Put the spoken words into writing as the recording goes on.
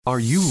Are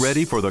you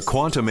ready for the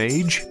quantum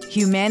age?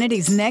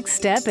 Humanity's next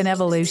step in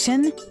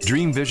evolution?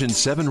 Dream Vision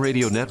 7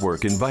 Radio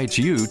Network invites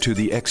you to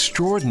the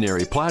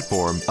extraordinary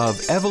platform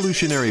of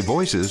evolutionary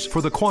voices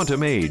for the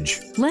quantum age.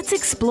 Let's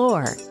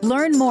explore.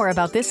 Learn more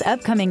about this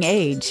upcoming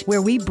age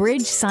where we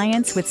bridge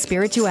science with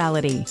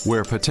spirituality.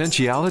 Where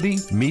potentiality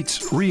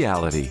meets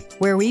reality.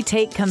 Where we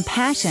take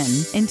compassion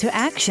into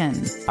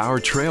action. Our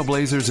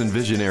trailblazers and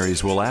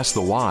visionaries will ask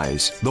the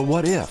whys, the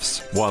what ifs,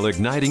 while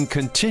igniting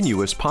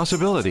continuous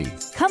possibility.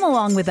 Come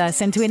along with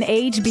us into an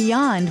age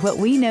beyond what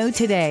we know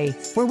today,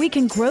 where we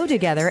can grow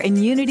together in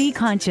unity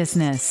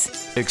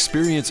consciousness.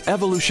 Experience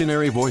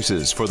evolutionary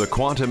voices for the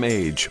quantum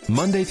age,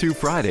 Monday through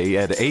Friday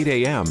at 8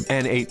 a.m.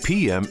 and 8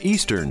 p.m.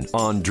 Eastern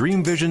on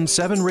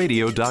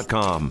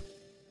DreamVision7Radio.com.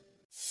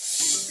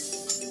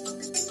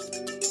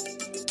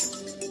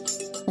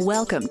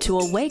 Welcome to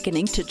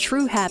Awakening to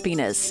True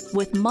Happiness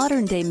with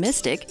modern-day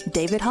mystic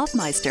David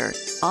Hoffmeister,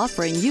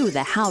 offering you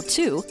the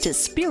how-to to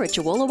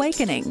spiritual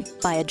awakening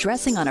by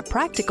addressing on a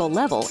practical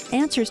level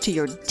answers to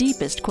your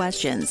deepest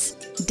questions.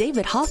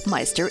 David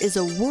Hoffmeister is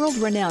a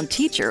world-renowned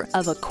teacher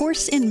of A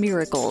Course in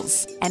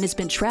Miracles and has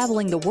been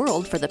traveling the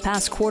world for the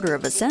past quarter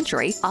of a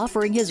century,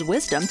 offering his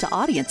wisdom to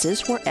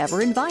audiences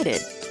wherever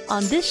invited.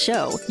 On this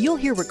show, you'll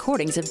hear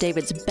recordings of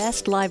David's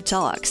best live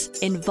talks,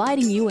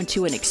 inviting you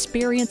into an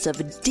experience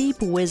of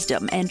deep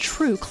wisdom and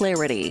true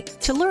clarity.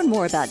 To learn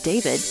more about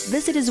David,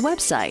 visit his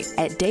website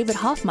at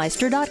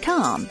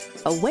davidhoffmeister.com.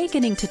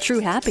 Awakening to True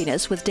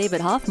Happiness with David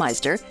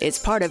Hoffmeister is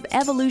part of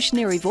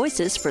Evolutionary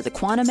Voices for the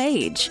Quantum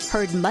Age,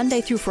 heard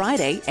Monday through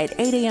Friday at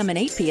 8 a.m. and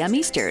 8 p.m.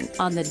 Eastern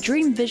on the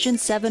Dream Vision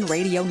 7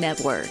 Radio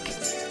Network.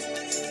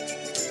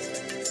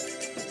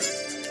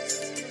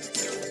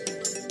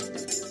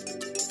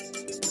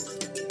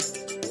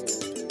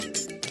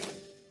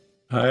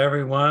 Hi,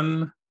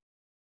 everyone.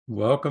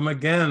 Welcome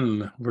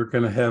again. We're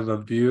going to have a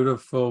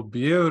beautiful,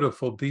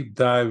 beautiful deep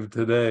dive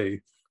today.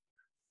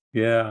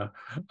 Yeah,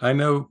 I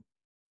know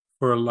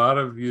for a lot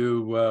of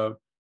you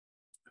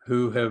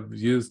who have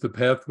used the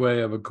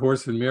pathway of A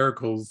Course in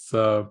Miracles,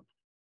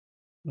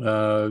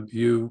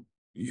 you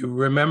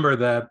remember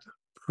that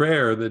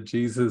prayer that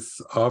Jesus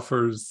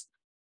offers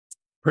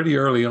pretty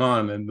early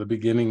on in the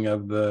beginning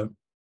of the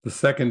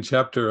second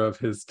chapter of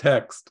his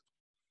text,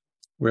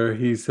 where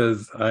he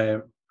says,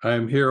 I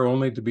am here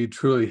only to be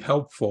truly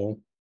helpful.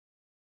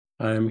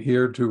 I am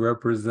here to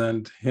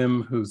represent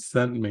him who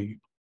sent me.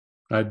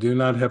 I do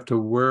not have to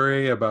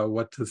worry about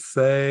what to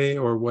say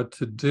or what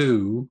to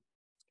do,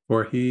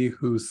 for he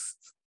who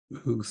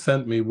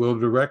sent me will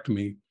direct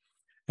me.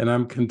 And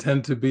I'm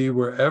content to be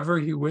wherever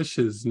he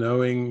wishes,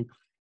 knowing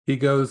he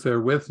goes there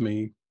with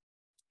me,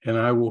 and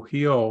I will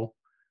heal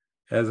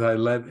as I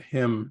let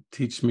him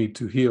teach me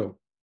to heal.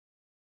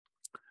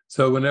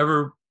 So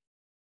whenever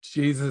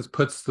Jesus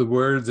puts the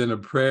words in a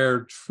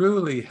prayer,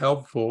 truly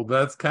helpful,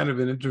 that's kind of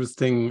an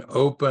interesting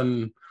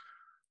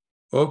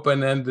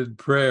open-ended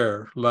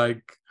prayer,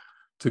 like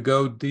to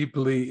go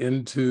deeply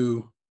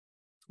into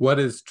what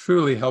is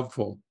truly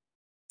helpful.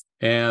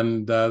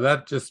 And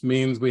that just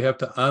means we have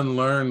to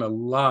unlearn a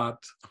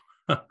lot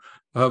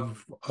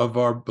of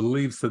our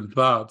beliefs and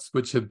thoughts,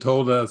 which have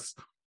told us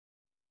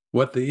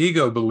what the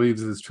ego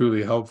believes is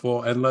truly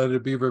helpful, and let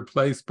it be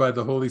replaced by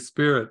the Holy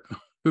Spirit,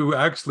 who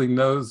actually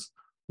knows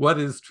what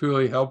is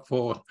truly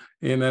helpful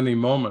in any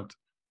moment.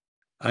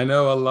 I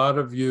know a lot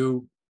of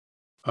you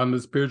on the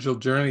spiritual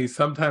journey,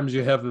 sometimes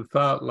you have the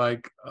thought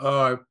like,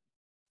 oh,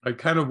 I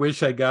kind of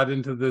wish I got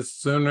into this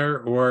sooner,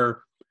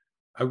 or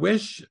I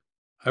wish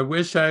I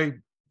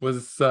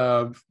was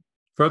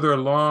further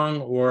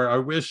along, or I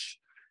wish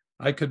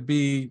I could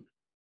be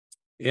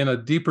in a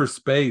deeper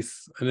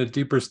space, in a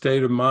deeper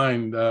state of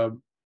mind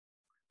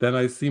than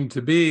I seem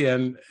to be.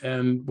 And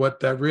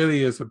what that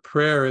really is a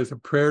prayer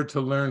to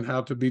learn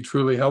how to be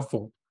truly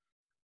helpful.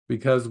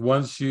 Because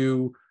once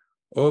you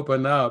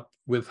open up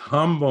with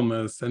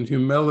humbleness and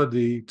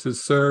humility to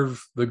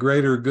serve the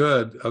greater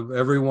good of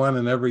everyone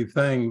and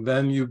everything,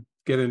 then you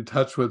get in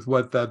touch with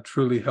what that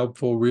truly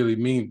helpful really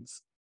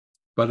means.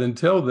 But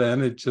until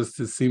then, it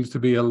seems to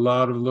be a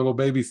lot of little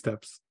baby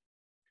steps.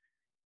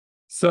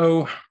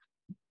 So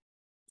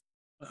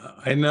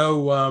I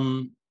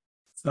know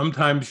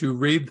sometimes you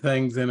read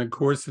things in A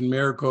Course in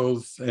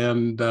Miracles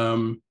and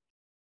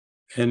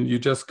you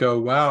just go,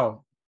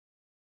 wow,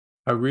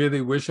 I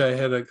really wish I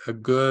had a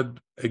good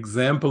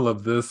example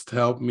of this to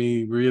help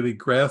me really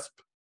grasp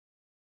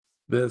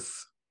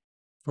this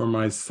for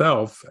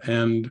myself.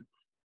 And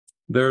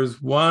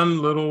there's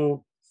one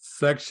little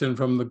section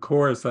from the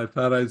Course I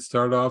thought I'd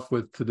start off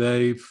with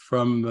today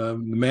from the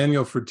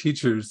Manual for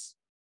Teachers.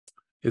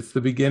 It's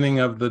the beginning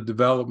of the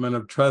Development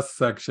of Trust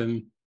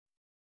section.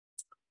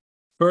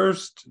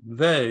 First,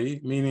 they,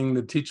 meaning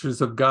the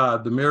teachers of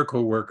God, the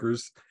miracle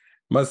workers,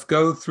 must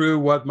go through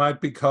what might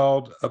be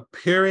called a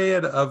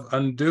period of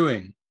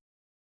undoing.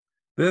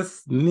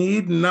 This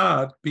need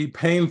not be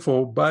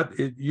painful, but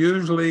it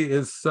usually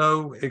is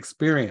so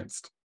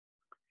experienced.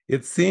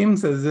 It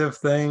seems as if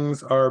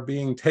things are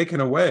being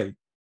taken away,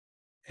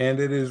 and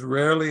it is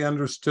rarely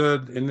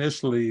understood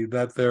initially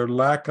that their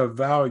lack of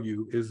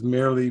value is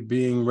merely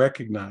being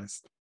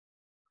recognized.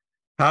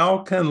 How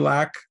can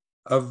lack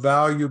of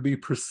value be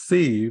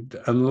perceived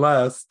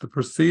unless the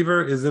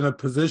perceiver is in a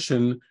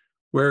position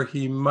where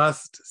he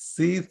must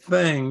see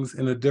things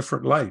in a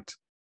different light?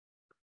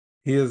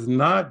 He is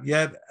not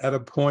yet at a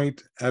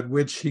point at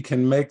which he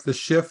can make the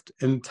shift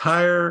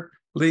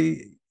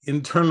entirely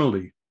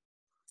internally.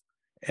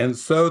 And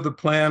so the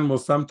plan will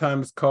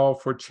sometimes call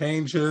for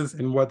changes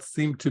in what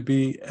seem to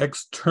be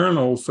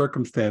external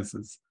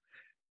circumstances.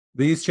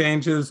 These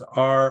changes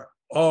are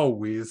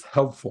always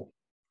helpful.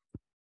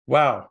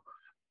 Wow,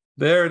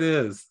 there it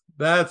is.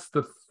 That's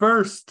the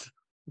first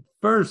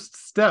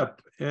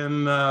step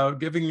in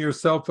giving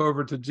yourself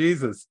over to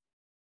Jesus.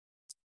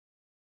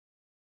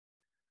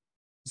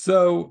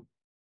 So,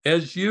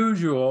 as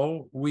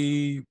usual,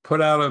 we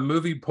put out a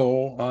movie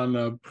poll on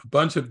a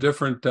bunch of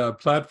different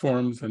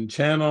platforms and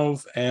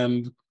channels,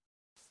 and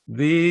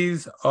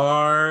these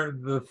are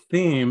the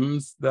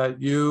themes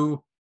that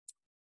you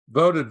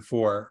voted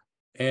for.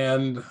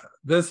 And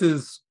this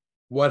is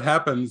what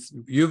happens.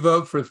 You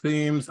vote for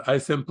themes. I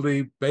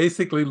simply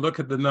basically look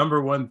at the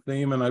number one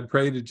theme and I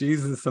pray to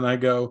Jesus and I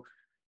go,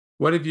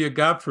 what have you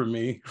got for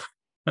me?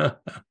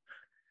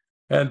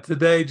 And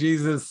today,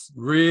 Jesus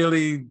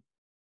really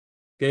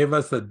gave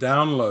us a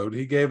download.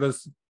 He gave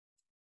us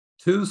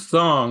two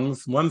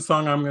songs. One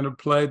song I'm going to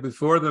play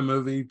before the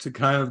movie to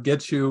kind of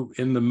get you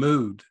in the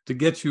mood, to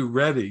get you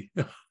ready.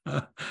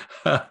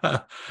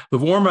 The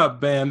warm-up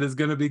band is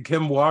going to be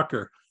Kim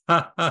Walker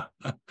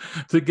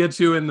to get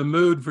you in the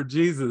mood for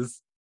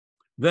Jesus.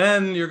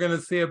 Then you're going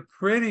to see a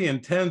pretty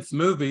intense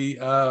movie.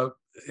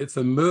 It's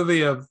a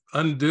movie of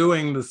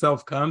undoing the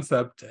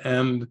self-concept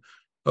and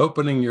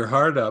opening your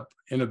heart up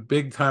in a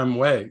big-time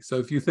way. So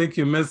if you think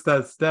you missed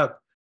that step,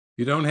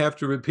 you don't have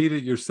to repeat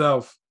it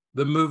yourself.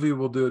 The movie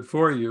will do it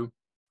for you.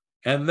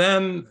 And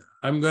then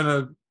I'm going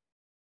to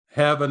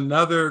have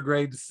another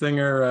great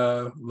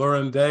singer,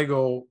 Lauren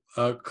Daigle,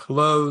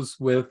 close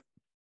with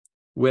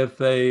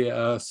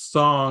a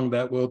song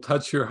that will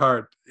touch your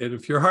heart. And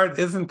if your heart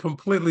isn't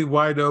completely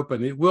wide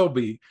open, it will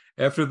be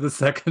after the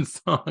second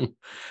song.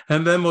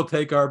 And then we'll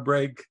take our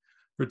break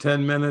for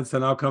 10 minutes,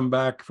 and I'll come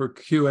back for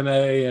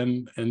Q&A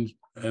and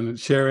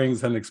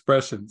sharings and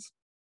expressions.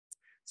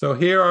 So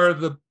here are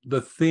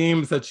the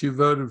themes that you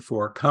voted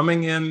for.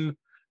 Coming in,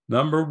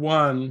 number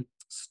one,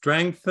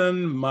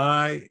 strengthen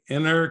my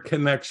inner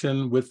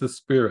connection with the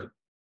Spirit.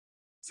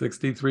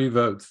 63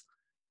 votes.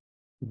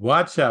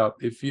 Watch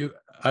out.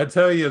 I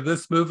tell you,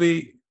 this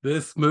movie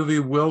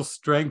will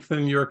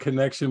strengthen your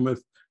connection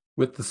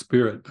with the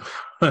Spirit.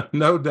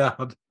 No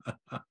doubt.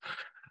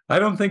 I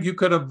don't think you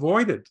could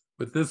avoid it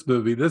with this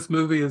movie. This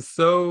movie is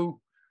so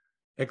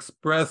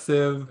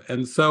expressive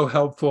and so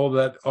helpful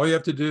that all you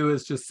have to do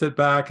is just sit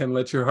back and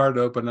let your heart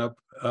open up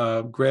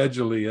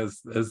gradually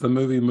as the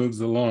movie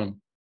moves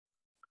along.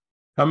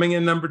 Coming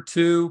in number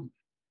two,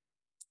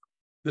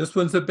 this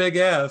one's a big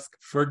ask.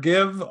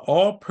 Forgive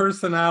all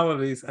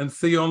personalities and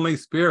see only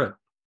Spirit.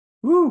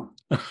 Woo!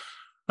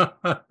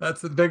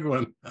 That's a big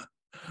one.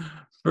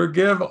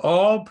 Forgive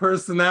all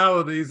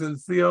personalities and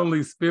see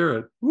only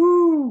Spirit.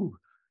 Woo!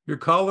 You're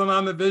calling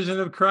on the vision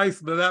of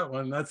Christ with that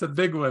one. That's a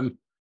big one.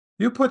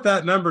 You put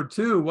that number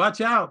two,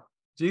 watch out.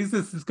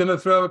 Jesus is going to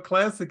throw a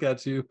classic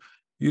at you.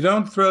 You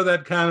don't throw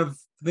that kind of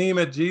theme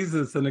at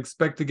Jesus and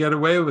expect to get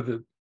away with it.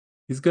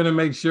 He's going to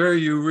make sure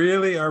you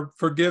really are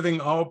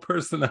forgiving all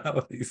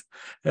personalities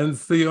and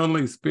see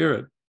only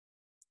Spirit.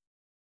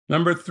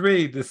 Number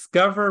three,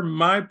 discover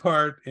my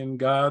part in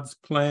God's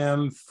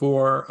plan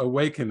for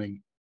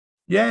awakening.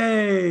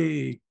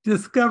 Yay!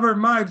 Discover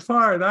my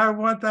part. I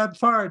want that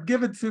part.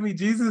 Give it to me,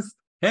 Jesus.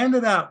 Hand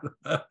it out.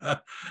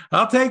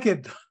 I'll take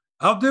it.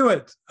 I'll do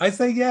it. I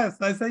say yes.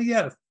 I say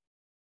yes.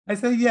 I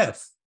say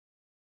yes.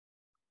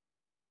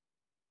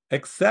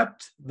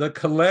 Accept the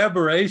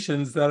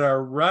collaborations that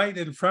are right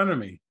in front of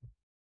me.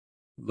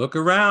 Look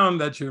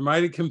around at your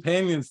mighty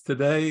companions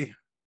today.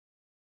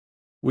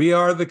 We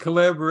are the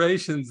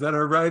collaborations that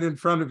are right in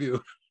front of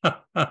you.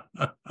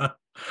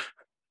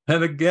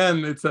 And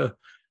again,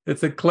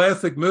 it's a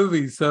classic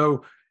movie,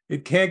 so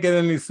it can't get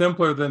any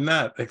simpler than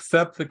that.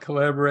 Accept the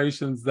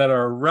collaborations that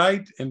are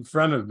right in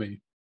front of me.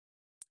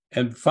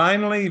 And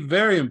finally,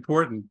 very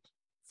important,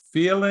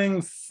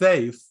 feeling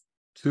safe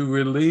to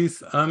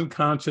release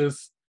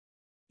unconscious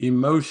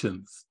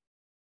emotions.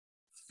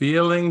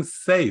 Feeling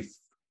safe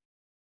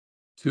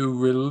to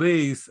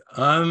release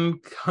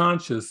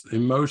unconscious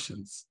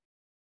emotions.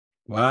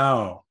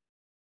 Wow.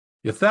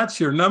 If that's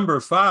your number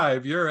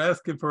five, you're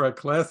asking for a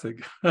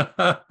classic.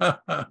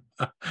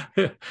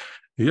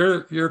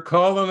 You're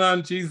calling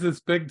on Jesus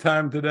big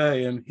time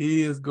today, and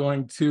he is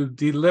going to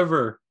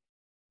deliver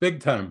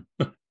big time.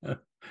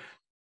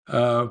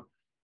 I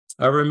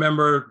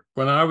remember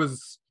when I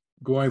was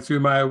going through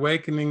my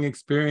awakening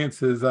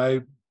experiences,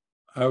 I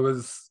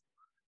was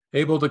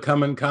able to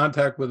come in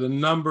contact with a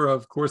number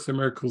of Course in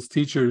Miracles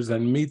teachers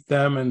and meet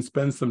them and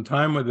spend some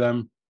time with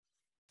them.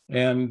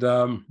 And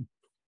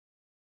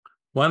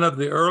one of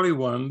the early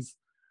ones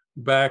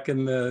back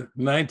in the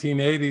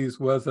 1980s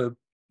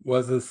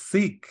was a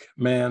Sikh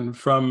man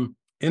from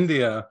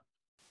India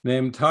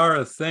named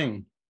Tara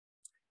Singh.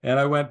 And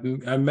I went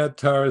and I met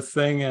Tara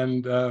Singh,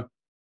 and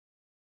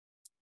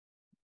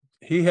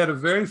he had a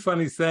very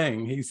funny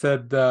saying. He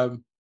said,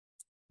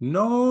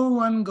 no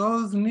one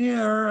goes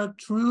near a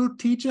true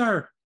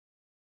teacher.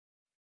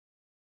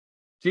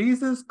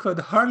 Jesus could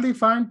hardly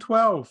find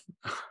 12.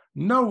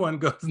 No one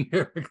goes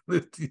near a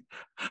true teacher.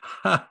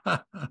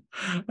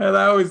 And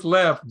I always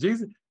laugh.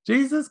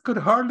 Jesus could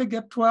hardly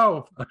get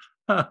 12.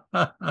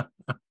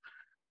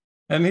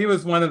 And he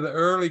was one of the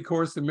early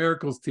Course in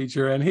Miracles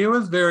teacher, and he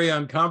was very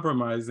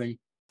uncompromising.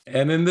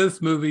 And in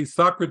this movie,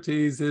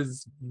 Socrates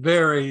is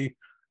very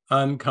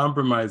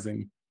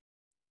uncompromising.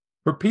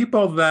 For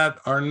people that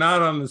are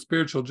not on the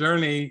spiritual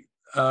journey,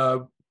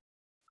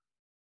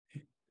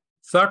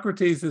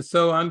 Socrates is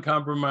so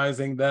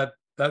uncompromising that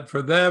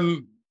for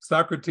them,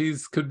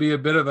 Socrates could be a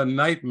bit of a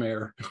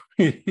nightmare.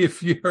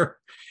 If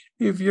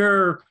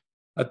you're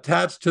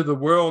attached to the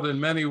world in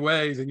many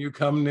ways and you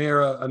come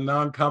near a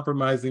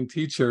non-compromising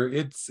teacher,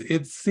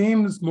 it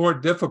seems more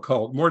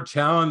difficult, more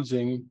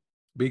challenging,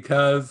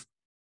 because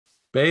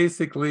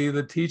basically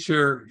the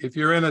teacher, if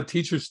you're in a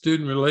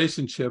teacher-student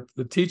relationship,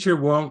 the teacher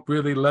won't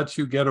really let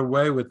you get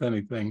away with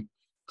anything.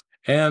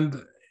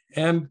 And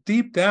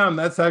deep down,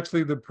 that's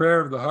actually the prayer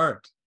of the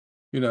heart.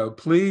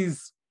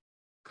 Please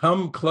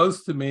come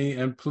close to me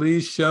and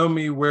please show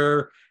me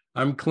where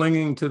I'm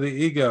clinging to the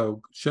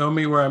ego. Show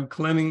me where I'm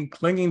clinging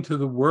to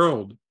the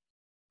world.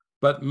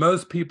 But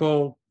most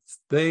people,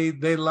 they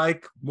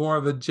like more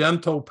of a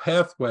gentle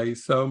pathway.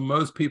 So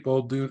most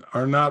people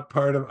are not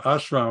part of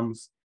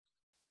ashrams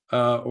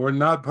or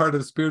not part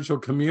of spiritual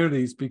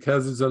communities,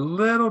 because there's a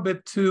little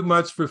bit too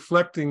much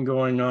reflecting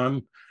going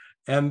on,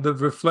 and the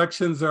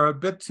reflections are a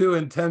bit too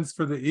intense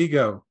for the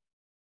ego.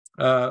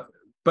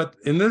 But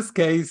in this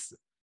case,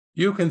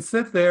 you can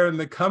sit there in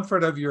the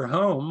comfort of your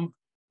home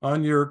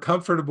on your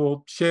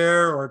comfortable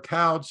chair or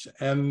couch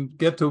and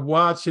get to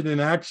watch it in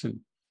action,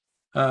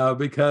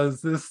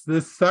 because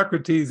this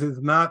Socrates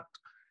is not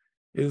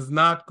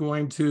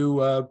going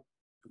to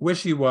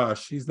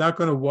wishy-wash. He's not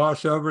going to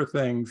wash over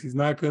things. He's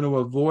not going to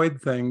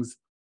avoid things.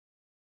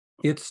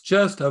 It's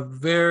just a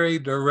very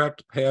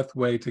direct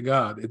pathway to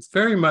God. It's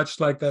very much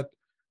like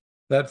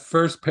that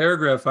first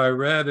paragraph I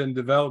read in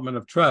Development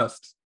of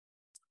Trust.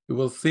 It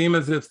will seem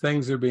as if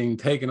things are being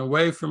taken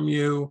away from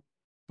you,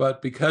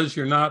 but because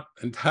you're not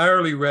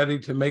entirely ready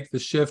to make the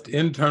shift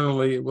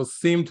internally, it will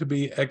seem to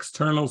be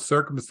external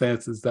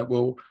circumstances that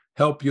will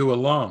help you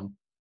along.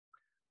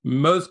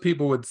 Most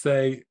people would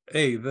say,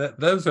 hey,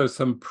 those are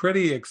some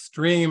pretty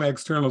extreme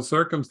external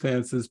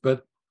circumstances,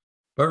 but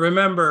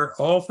remember,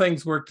 all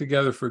things work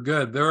together for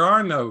good. There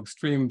are no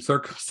extreme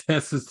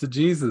circumstances to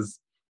Jesus.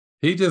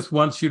 He just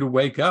wants you to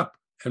wake up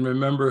and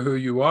remember who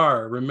you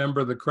are,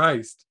 remember the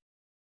Christ.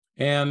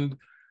 And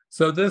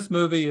so this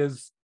movie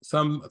is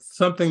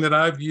something that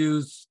I've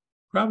used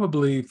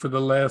probably for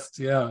the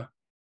last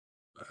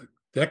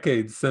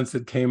decades since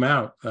it came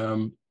out.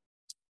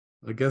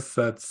 I guess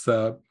that's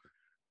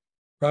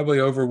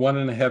probably over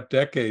 1.5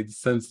 decades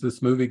since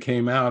this movie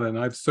came out, and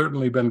I've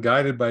certainly been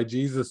guided by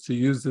Jesus to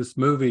use this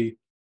movie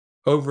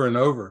over and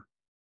over.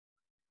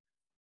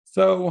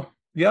 So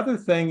the other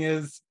thing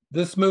is,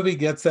 this movie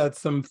gets at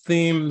some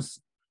themes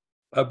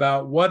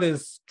about what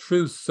is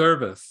true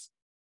service.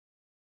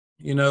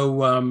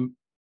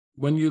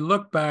 When you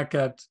look back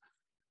at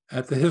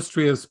the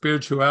history of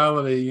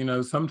spirituality,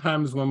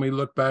 sometimes when we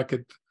look back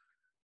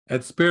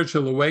at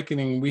spiritual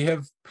awakening, we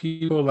have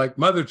people like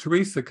Mother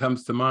Teresa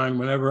comes to mind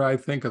whenever I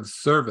think of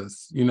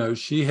service.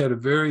 She had a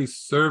very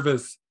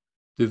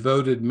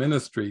service-devoted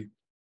ministry.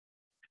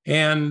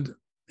 And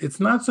it's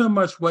not so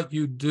much what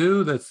you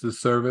do that's the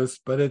service,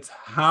 but it's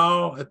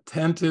how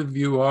attentive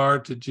you are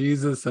to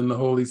Jesus and the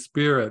Holy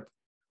Spirit.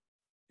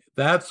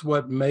 That's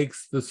what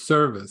makes the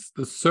service.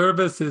 The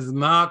service is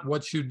not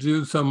what you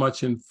do so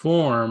much in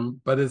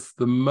form, but it's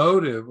the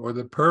motive or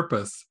the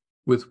purpose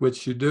with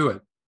which you do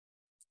it.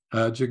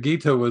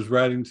 Jagita was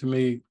writing to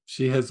me.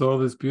 She has all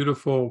this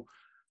beautiful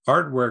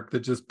artwork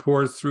that just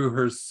pours through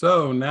her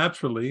so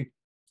naturally.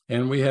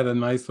 And we had a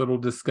nice little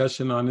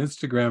discussion on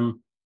Instagram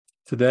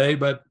today.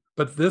 But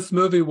this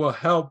movie will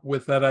help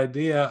with that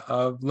idea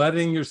of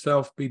letting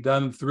yourself be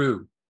done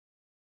through.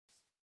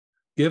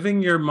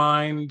 Giving your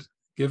mind,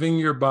 giving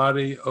your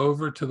body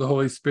over to the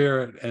Holy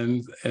Spirit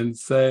and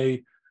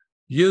say,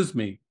 use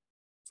me.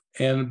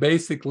 And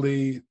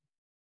basically,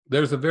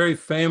 there's a very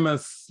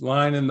famous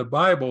line in the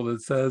Bible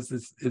that says,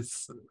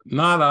 it's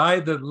not I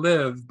that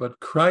live, but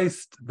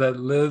Christ that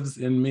lives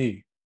in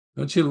me.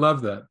 Don't you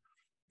love that?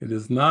 It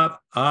is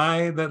not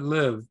I that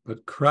live,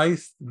 but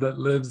Christ that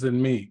lives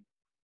in me.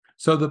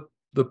 So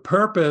the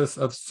purpose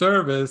of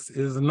service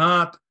is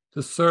not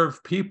to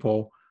serve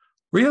people.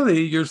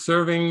 Really, you're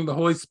serving the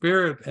Holy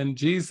Spirit and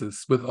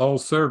Jesus with all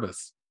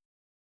service.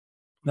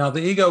 Now,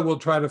 the ego will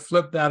try to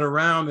flip that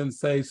around and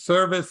say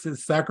service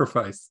is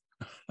sacrifice.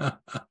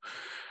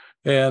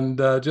 And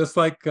just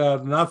like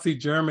Nazi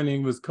Germany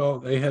was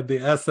called, they had the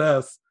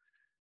SS.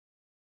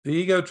 the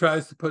ego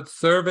tries to put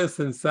service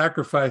and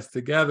sacrifice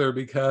together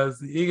because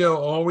the ego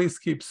always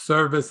keeps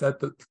service at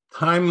the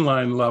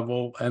timeline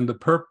level and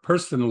the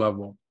person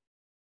level.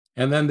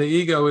 And then the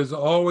ego is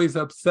always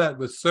upset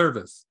with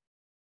service.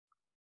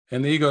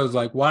 And the ego is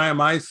like, why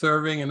am I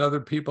serving and other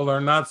people are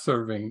not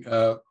serving?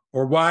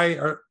 Or why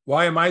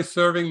am I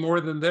serving more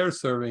than they're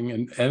serving?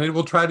 And it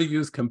will try to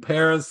use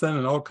comparison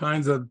and all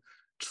kinds of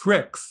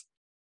tricks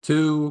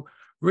to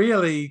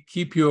really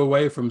keep you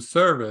away from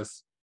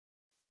service.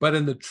 But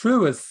in the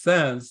truest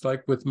sense,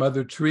 like with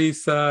Mother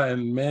Teresa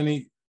and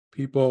many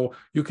people,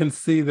 you can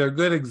see they're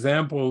good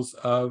examples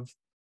of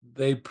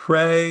they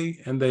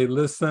pray and they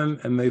listen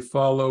and they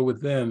follow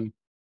within.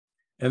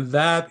 And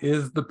that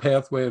is the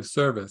pathway of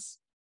service.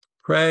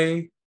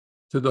 Pray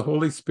to the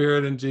Holy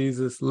Spirit and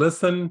Jesus,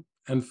 listen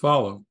and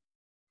follow.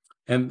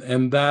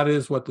 And that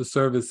is what the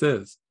service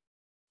is.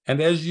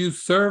 And as you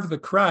serve the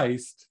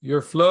Christ,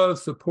 your flow of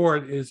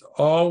support is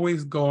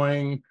always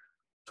going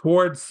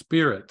towards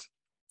spirit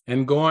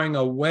and going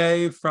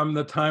away from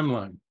the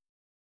timeline.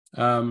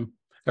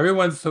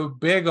 Everyone's so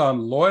big on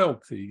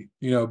loyalty,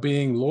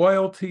 being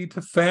loyalty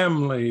to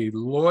family,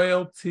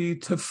 loyalty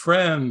to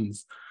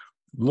friends,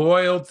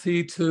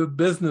 loyalty to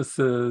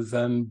businesses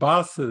and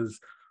bosses,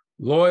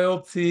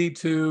 loyalty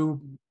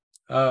to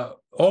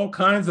all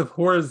kinds of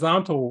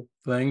horizontal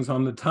things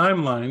on the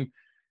timeline.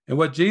 And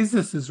what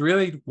Jesus is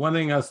really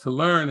wanting us to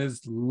learn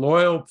is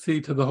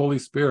loyalty to the Holy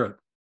Spirit.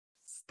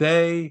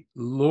 Stay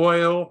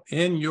loyal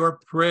in your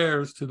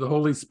prayers to the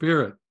Holy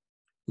Spirit.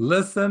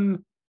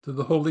 Listen to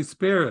the Holy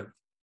Spirit.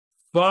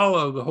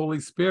 Follow the Holy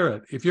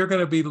Spirit. If you're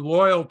going to be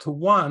loyal to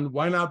one,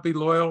 why not be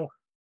loyal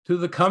to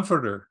the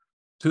Comforter,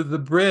 to the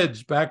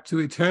bridge back to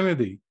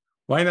eternity?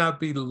 Why not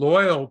be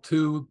loyal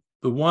to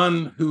the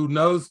one who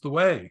knows the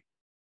way?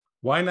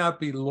 Why not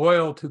be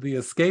loyal to the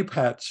escape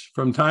hatch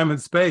from time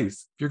and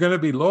space? If you're going to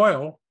be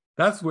loyal,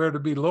 that's where to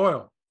be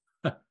loyal.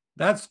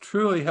 That's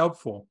truly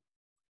helpful.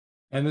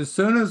 And as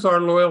soon as our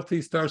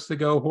loyalty starts to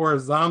go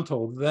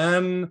horizontal,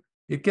 then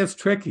it gets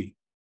tricky,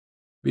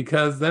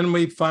 because then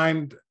we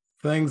find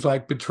things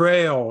like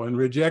betrayal and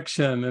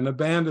rejection and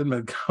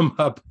abandonment come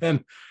up,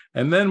 and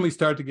then we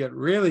start to get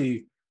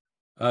really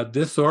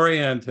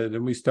disoriented,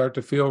 and we start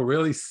to feel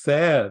really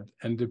sad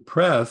and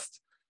depressed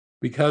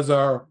because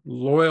our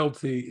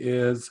loyalty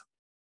is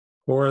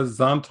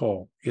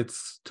horizontal.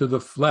 It's to the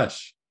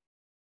flesh.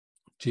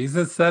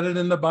 Jesus said it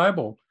in the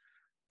Bible.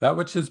 That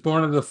which is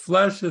born of the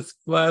flesh is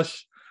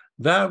flesh.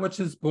 That which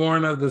is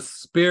born of the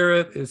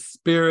Spirit is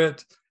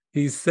spirit.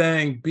 He's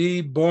saying,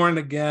 be born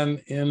again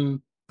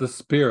in the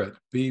Spirit.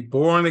 Be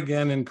born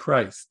again in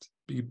Christ.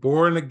 Be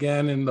born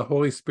again in the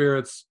Holy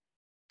Spirit's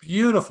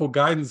beautiful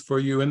guidance for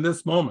you in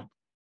this moment.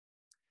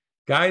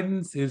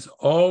 Guidance is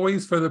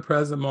always for the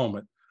present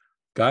moment.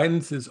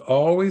 Guidance is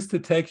always to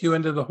take you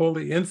into the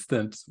holy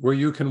instant where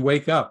you can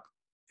wake up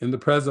in the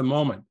present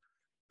moment.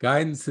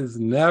 Guidance is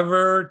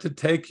never to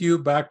take you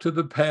back to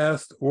the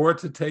past or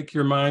to take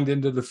your mind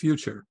into the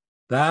future.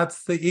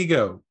 That's the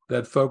ego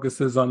that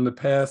focuses on the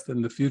past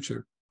and the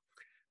future.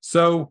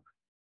 So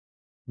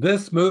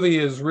this movie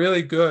is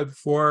really good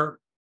for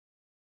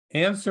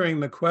answering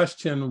the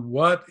question,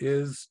 what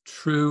is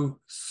true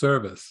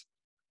service?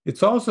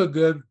 It's also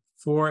good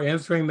for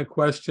answering the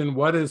question,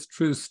 what is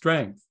true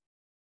strength?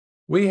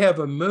 We have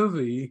a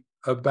movie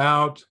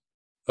about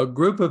a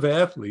group of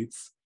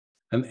athletes,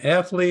 an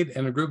athlete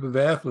and a group of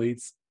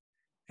athletes,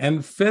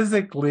 and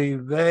physically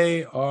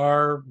they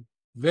are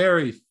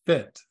very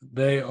fit.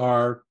 They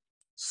are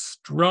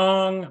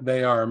strong,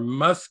 they are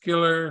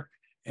muscular,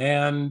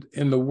 and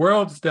in the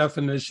world's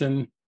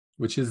definition,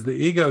 which is the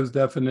ego's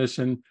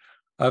definition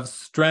of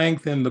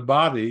strength in the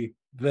body,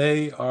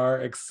 they are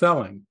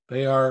excelling.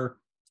 They are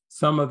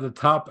some of the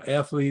top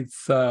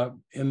athletes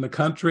in the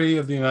country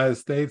of the United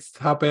States,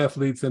 top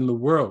athletes in the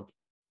world.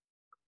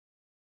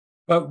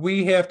 But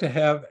we have to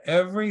have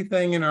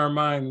everything in our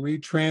mind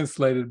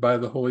retranslated by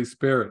the Holy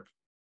Spirit.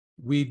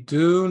 We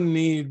do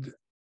need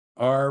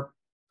our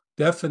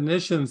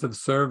definitions of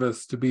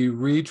service to be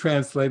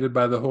retranslated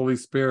by the Holy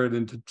Spirit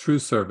into true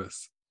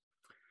service.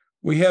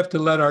 We have to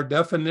let our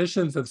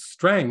definitions of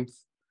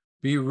strength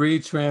be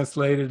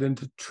retranslated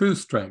into true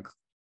strength.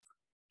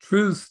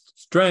 True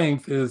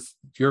strength is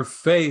your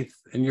faith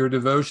and your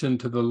devotion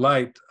to the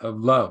light of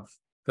love.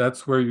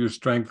 That's where your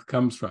strength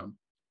comes from.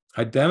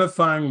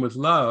 Identifying with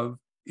love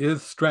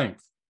is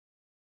strength.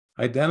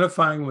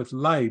 Identifying with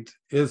light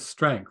is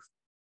strength.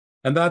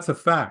 And that's a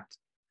fact.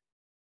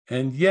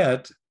 And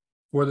yet,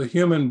 for the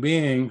human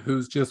being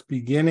who's just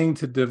beginning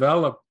to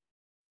develop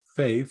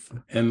faith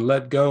and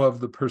let go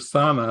of the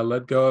persona,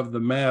 let go of the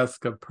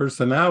mask of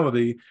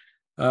personality,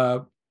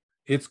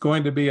 it's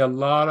going to be a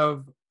lot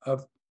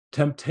of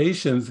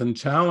temptations and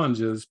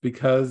challenges,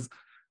 because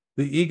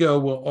the ego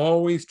will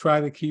always try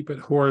to keep it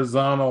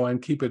horizontal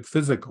and keep it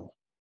physical.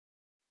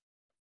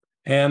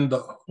 And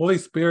the Holy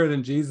Spirit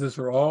and Jesus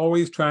are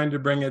always trying to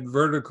bring it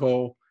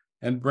vertical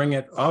and bring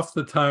it off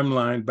the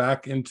timeline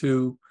back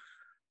into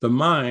the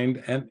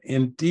mind and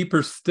in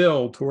deeper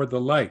still toward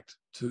the light,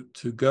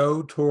 to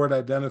go toward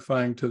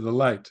identifying to the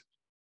light.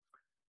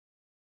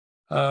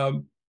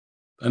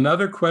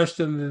 Another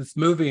question this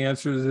movie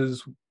answers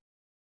is,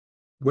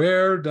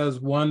 where does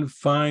one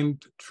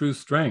find true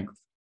strength?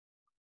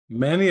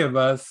 Many of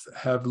us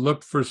have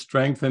looked for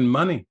strength in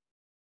money.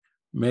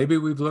 Maybe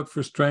we've looked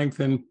for strength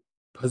in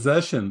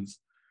possessions.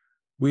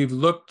 We've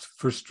looked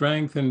for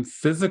strength in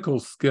physical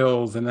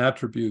skills and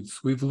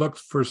attributes. We've looked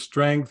for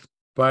strength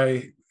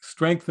by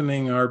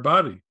strengthening our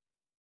body.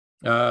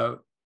 I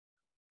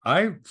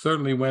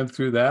certainly went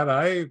through that.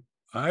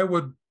 I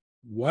would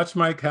watch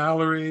my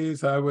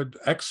calories. I would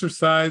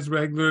exercise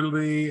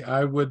regularly.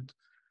 I would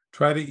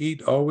try to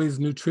eat always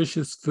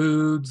nutritious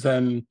foods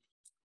and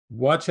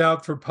watch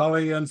out for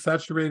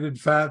polyunsaturated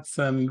fats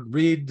and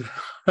read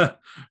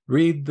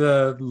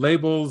the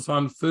labels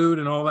on food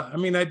and all that. I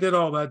mean, I did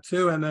all that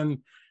too. And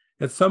then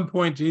at some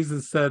point,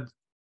 Jesus said,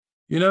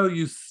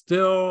 you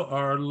still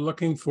are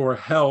looking for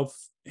health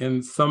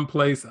in some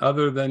place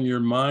other than your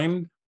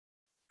mind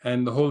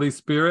and the Holy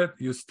Spirit.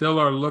 You still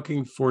are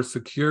looking for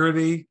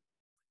security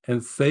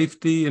and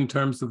safety in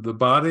terms of the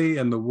body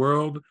and the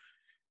world.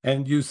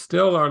 And you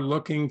still are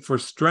looking for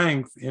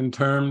strength in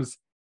terms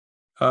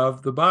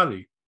of the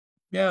body.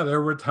 Yeah,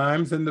 there were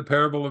times in the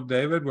parable of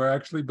David where I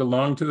actually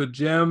belonged to a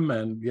gym,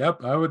 and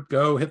I would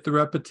go hit the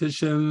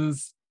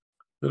repetitions,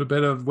 a little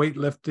bit of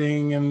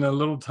weightlifting and a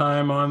little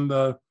time on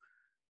the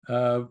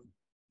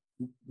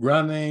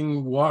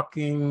running,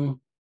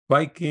 walking,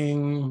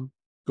 biking,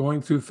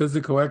 going through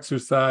physical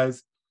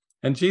exercise.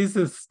 And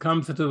Jesus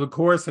comes into the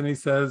course and he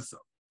says,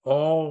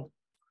 all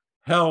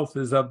health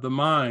is of the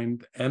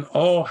mind, and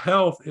all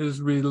health is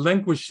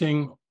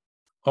relinquishing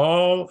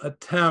all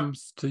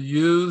attempts to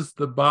use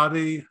the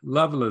body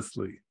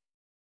lovelessly.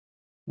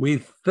 We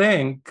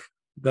think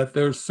that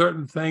there's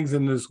certain things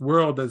in this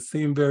world that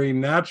seem very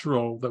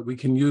natural that we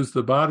can use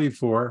the body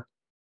for.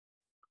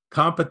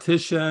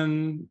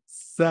 Competition,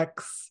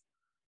 sex,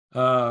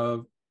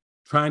 trying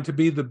to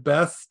be the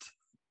best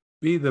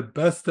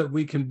that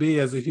we can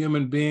be as a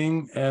human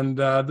being. And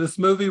this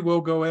movie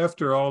will go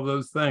after all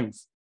those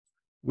things.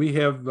 We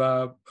have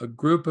a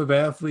group of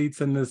athletes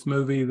in this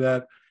movie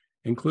that,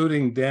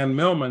 including Dan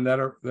Millman, that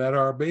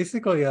are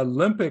basically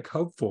Olympic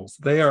hopefuls.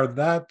 They are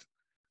that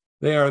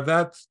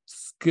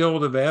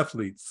skilled of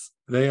athletes.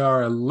 They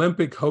are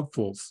Olympic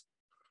hopefuls.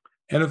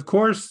 And of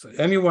course,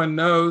 anyone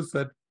knows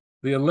that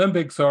the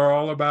Olympics are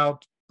all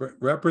about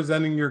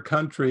representing your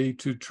country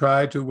to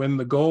try to win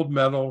the gold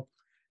medal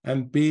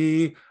and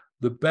be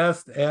the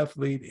best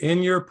athlete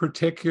in your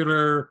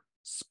particular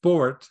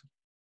sport,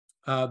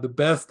 the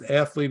best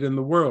athlete in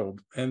the world.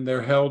 And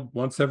they're held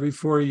once every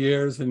 4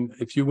 years. And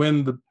if you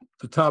win the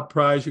top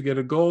prize, you get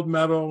a gold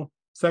medal.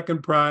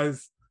 Second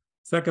place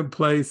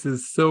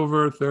is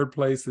silver. Third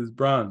place is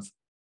bronze.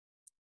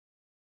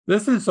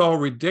 This is all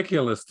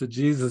ridiculous to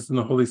Jesus and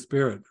the Holy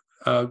Spirit.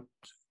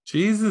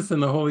 Jesus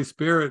and the Holy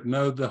Spirit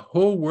know the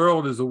whole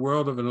world is a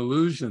world of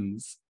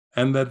illusions,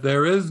 and that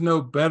there is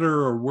no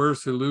better or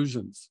worse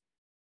illusions.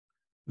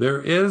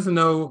 There is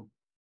no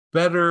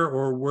better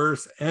or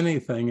worse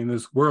anything in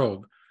this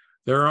world.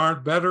 There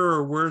aren't better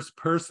or worse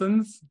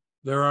persons.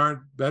 There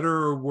aren't better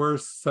or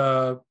worse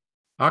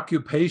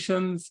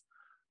occupations.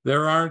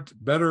 There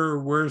aren't better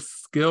or worse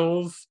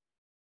skills.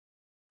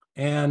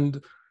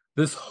 And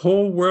this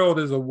whole world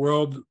is a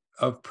world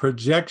of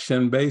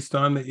projection based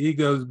on the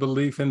ego's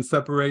belief in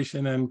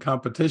separation and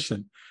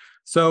competition.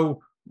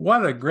 So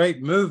what a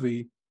great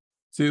movie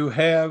to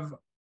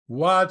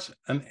watch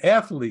an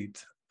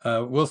athlete,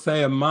 we'll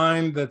say a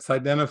mind that's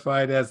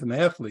identified as an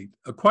athlete,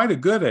 quite a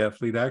good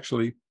athlete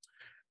actually,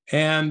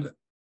 and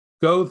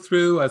go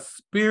through a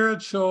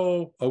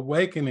spiritual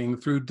awakening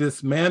through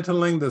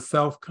dismantling the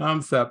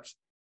self-concept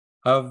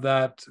of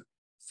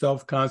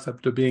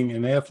being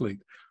an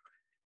athlete.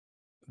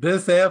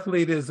 This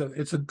athlete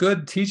it's a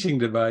good teaching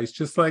device,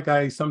 just like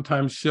I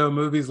sometimes show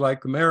movies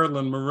like the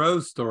Marilyn Monroe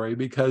story,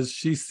 because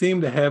she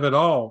seemed to have it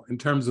all in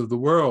terms of the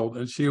world.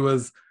 And she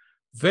was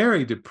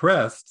very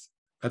depressed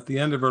at the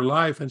end of her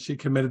life, and she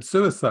committed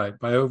suicide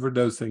by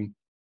overdosing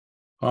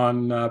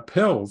on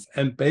pills.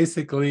 And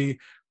basically,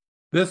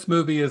 this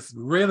movie is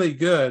really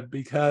good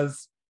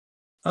because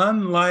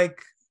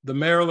unlike the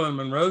Marilyn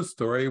Monroe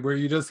story, where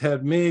you just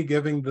had me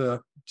giving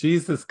the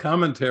Jesus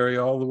commentary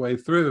all the way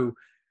through,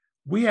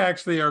 we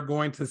actually are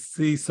going to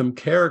see some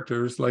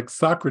characters like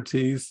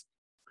Socrates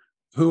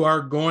who are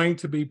going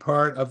to be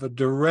part of a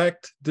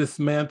direct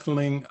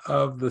dismantling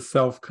of the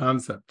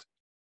self-concept,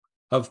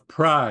 of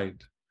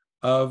pride,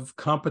 of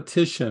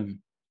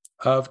competition,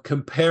 of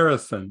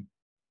comparison,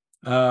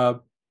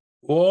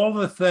 all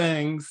the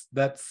things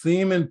that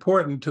seem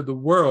important to the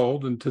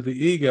world and to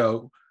the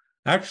ego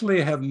actually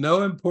have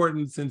no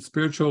importance in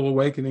spiritual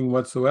awakening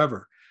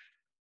whatsoever.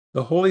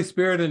 The Holy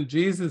Spirit and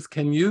Jesus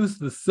can use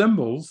the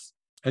symbols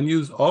and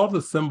use all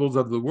the symbols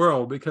of the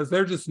world because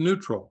they're just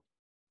neutral.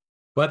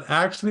 But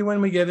actually,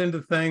 when we get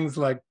into things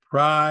like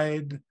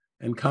pride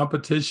and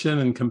competition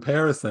and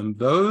comparison,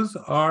 those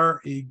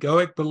are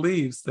egoic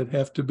beliefs that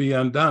have to be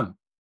undone.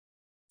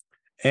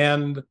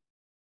 And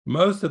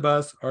most of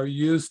us are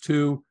used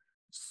to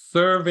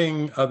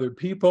serving other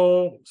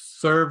people,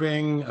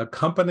 serving a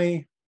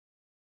company,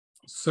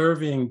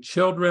 serving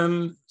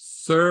children,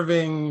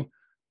 serving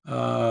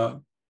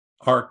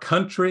our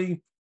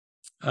country.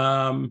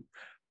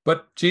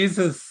 But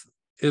Jesus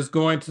is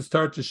going to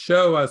start to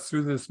show us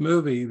through this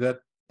movie that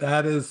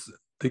is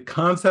the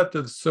concept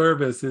of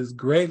service is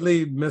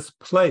greatly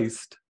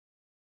misplaced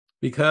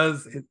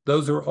because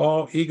those are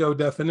all ego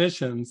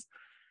definitions.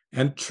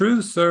 And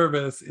true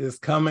service is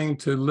coming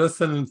to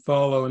listen and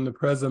follow in the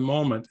present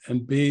moment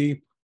and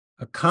be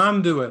a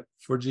conduit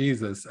for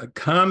Jesus, a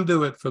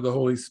conduit for the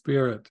Holy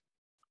Spirit,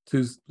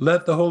 to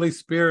let the Holy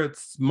Spirit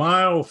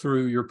smile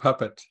through your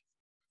puppet,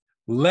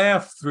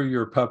 laugh through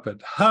your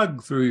puppet,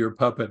 hug through your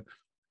puppet,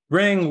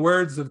 bring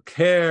words of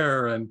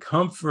care and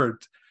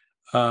comfort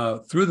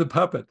through the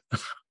puppet.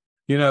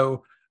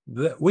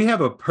 We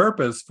have a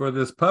purpose for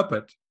this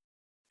puppet,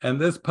 and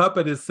this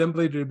puppet is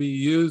simply to be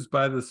used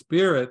by the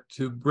Spirit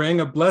to bring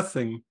a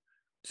blessing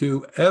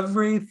to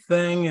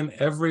everything and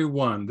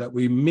everyone that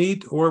we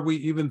meet or we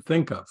even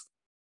think of.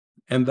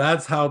 And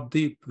that's how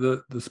deep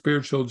the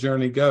spiritual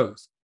journey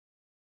goes.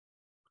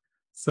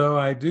 So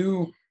I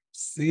do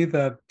see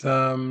that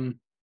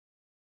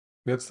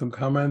we have some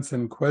comments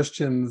and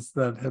questions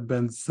that have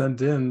been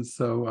sent in,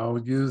 so I'll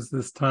use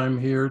this time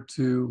here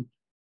to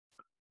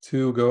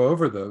go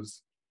over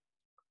those.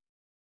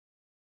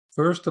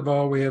 First of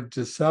all, we have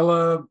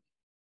Gisela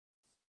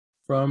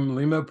from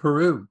Lima,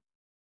 Peru.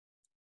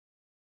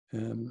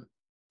 And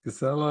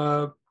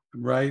Gisela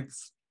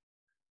writes,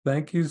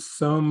 "Thank you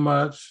so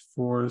much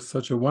for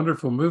such a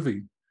wonderful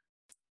movie.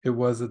 It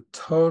was a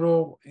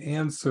total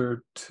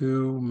answer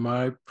to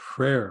my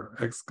prayer!"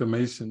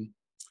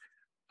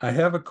 I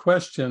have a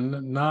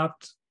question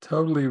not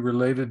totally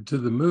related to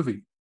the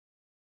movie.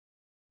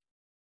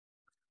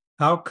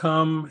 How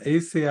come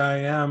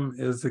ACIM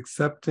is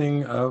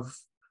accepting of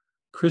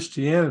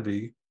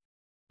Christianity,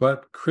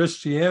 but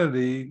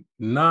Christianity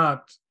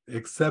not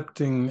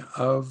accepting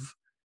of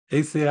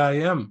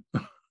ACIM?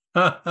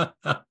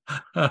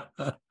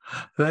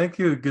 Thank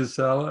you,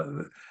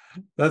 Gisela.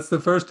 That's the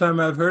first time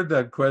I've heard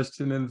that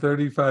question in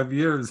 35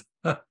 years.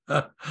 Well,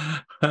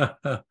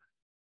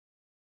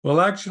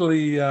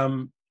 actually,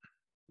 in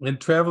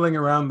traveling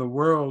around the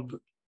world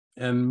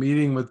and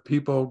meeting with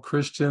people,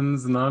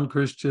 Christians,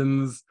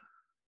 non-Christians,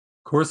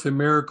 Course in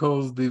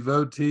Miracles,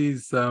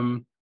 devotees,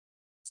 there's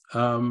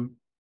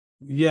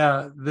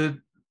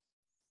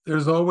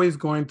always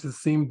going to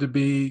seem to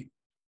be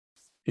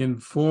in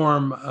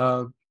form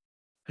of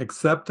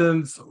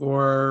acceptance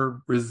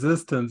or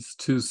resistance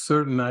to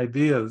certain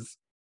ideas.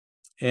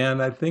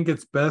 And I think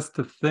it's best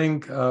to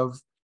think of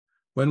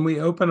when we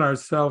open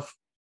ourselves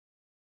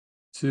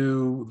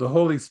to the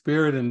Holy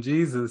Spirit and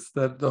Jesus,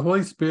 that the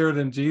Holy Spirit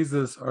and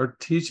Jesus are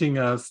teaching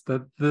us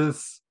that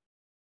this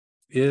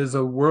is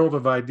a world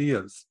of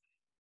ideas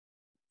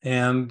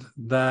and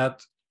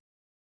that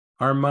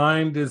our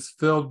mind is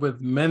filled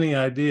with many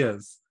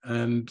ideas.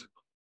 And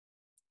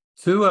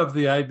two of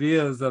the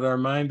ideas that our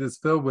mind is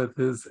filled with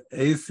is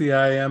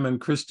ACIM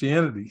and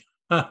Christianity.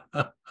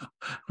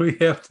 We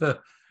have to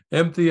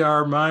empty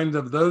our mind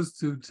of those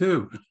two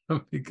too,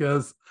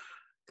 because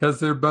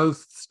they're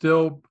both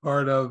still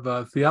part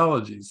of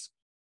theologies.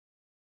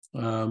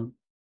 In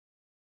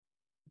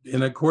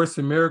A Course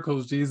in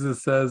Miracles,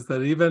 Jesus says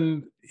that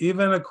even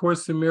A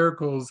Course in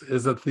Miracles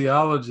is a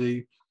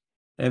theology,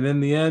 and in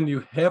the end,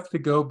 you have to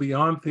go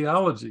beyond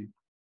theology.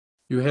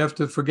 You have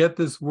to forget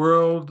this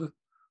world,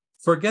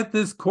 forget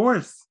this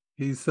course,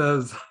 he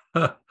says,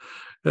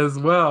 as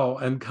well,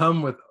 and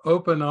come with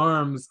open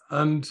arms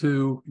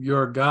unto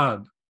your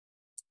God.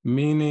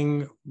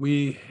 Meaning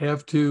we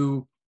have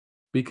to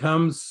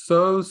become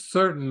so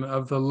certain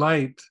of the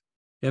light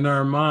in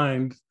our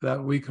mind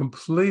that we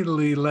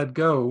completely let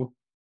go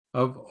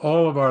of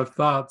all of our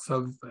thoughts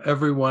of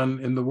everyone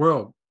in the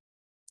world.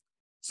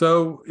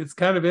 So it's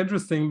kind of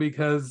interesting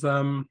because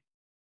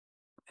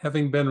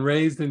having been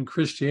raised in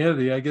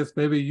Christianity, I guess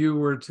maybe you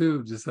were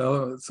too,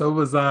 Gisela, so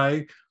was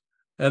I.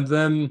 And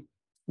then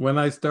when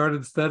I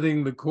started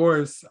studying the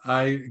Course,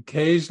 I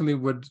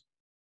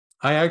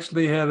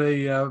actually had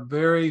a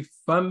very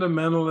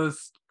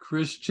fundamentalist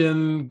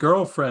Christian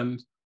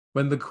girlfriend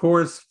when the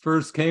Course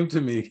first came to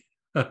me.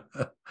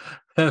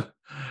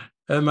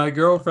 And my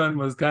girlfriend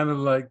was kind of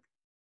like,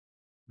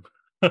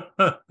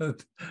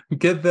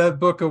 get that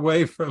book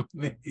away from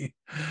me,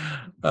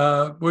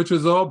 which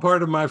was all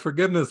part of my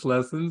forgiveness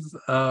lessons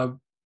of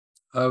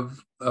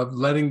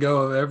letting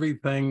go of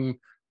everything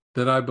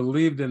that I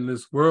believed in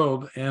this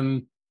world.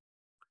 And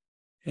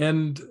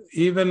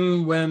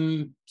even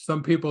when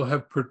some people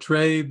have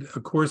portrayed A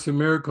Course in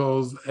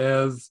Miracles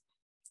as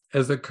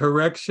a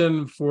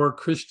correction for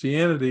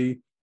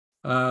Christianity,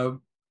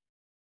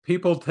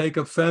 people take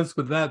offense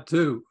with that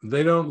too.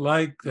 They don't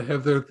like to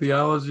have their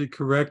theology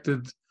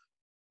corrected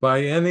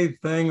by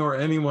anything or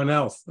anyone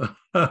else.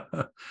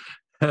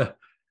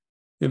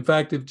 In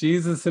fact, if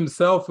Jesus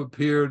himself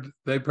appeared,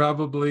 they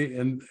probably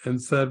and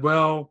said,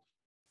 well,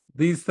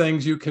 these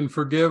things you can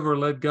forgive or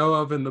let go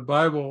of in the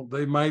Bible,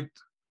 they might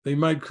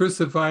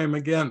crucify him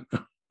again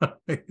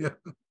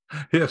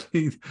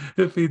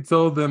if he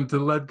told them to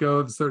let go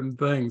of certain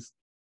things.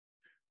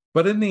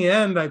 But in the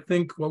end, I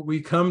think what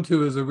we come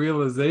to is a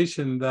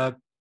realization that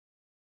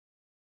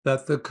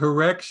the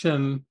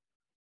correction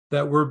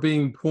that we're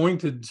being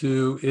pointed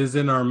to is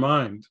in our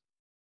mind,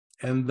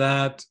 and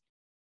that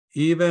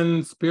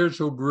even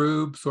spiritual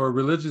groups or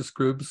religious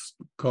groups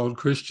called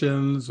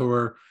Christians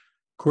or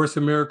Course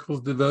in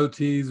Miracles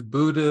devotees,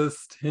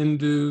 Buddhists,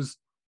 Hindus,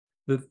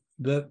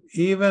 that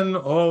even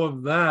all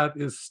of that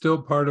is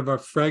still part of our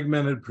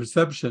fragmented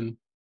perception.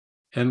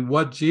 And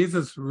what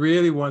Jesus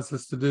really wants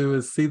us to do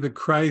is see the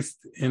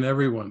Christ in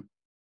everyone.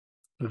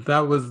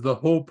 That was the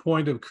whole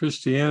point of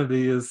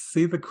Christianity, is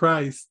see the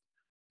Christ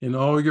in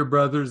all your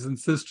brothers and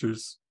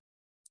sisters.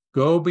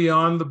 Go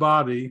beyond the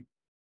body.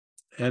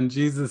 And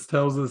Jesus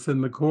tells us in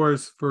the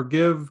Course,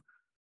 forgive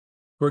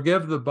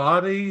the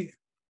body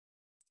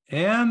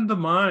and the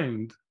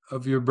mind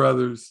of your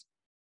brothers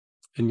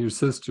and your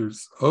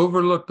sisters.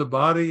 Overlook the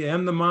body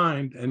and the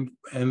mind,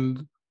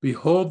 and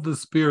behold the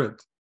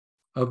spirit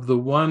of the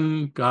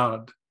one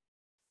God,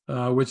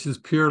 which is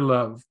pure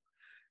love.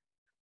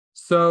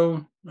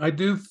 So I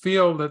do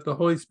feel that the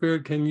Holy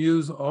Spirit can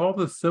use all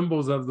the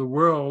symbols of the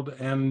world.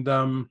 And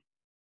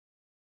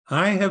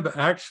I have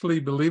actually,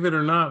 believe it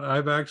or not,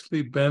 I've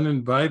actually been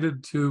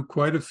invited to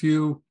quite a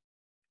few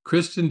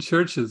Christian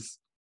churches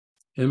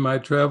in my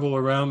travel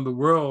around the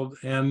world.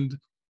 And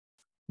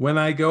when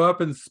I go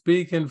up and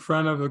speak in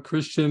front of a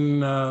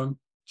Christian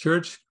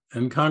church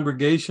and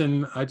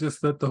congregation, I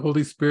just let the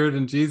Holy Spirit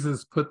and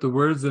Jesus put the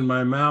words in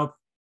my mouth,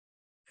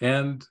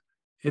 and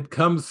it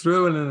comes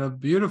through in a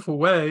beautiful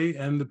way.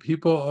 And the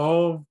people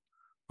all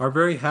are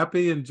very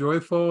happy and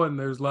joyful, and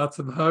there's lots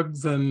of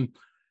hugs and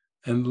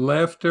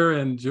laughter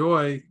and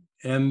joy.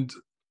 And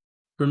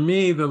for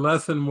me, the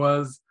lesson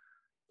was,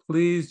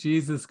 please,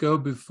 Jesus, go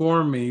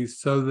before me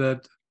so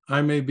that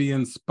I may be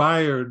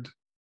inspired.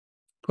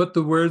 Put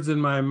the words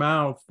in my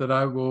mouth that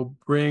I will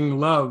bring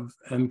love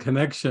and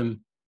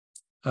connection,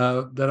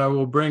 that I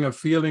will bring a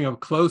feeling of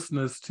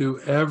closeness to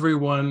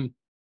everyone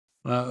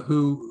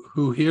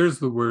who hears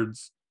the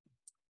words.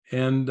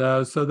 And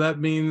so that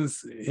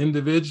means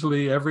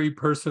individually, every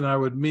person I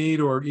would meet,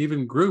 or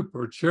even group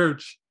or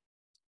church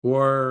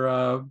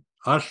or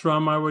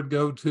ashram I would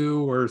go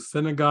to, or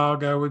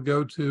synagogue I would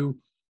go to.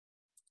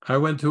 I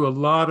went to a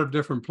lot of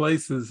different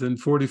places in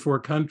 44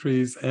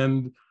 countries,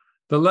 and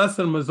the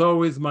lesson was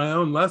always my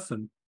own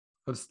lesson.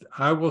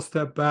 I will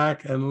step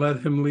back and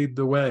let him lead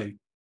the way.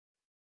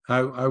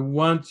 I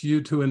want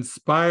you to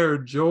inspire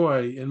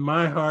joy in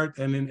my heart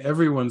and in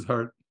everyone's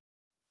heart.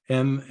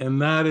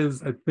 And that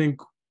is, I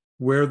think,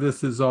 where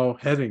this is all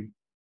heading.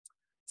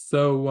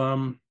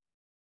 So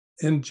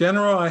in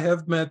general, I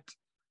have met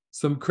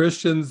some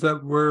Christians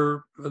that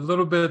were a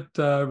little bit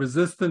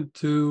resistant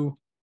to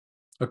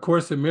A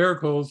Course in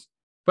Miracles,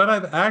 but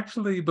I've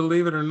actually,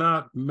 believe it or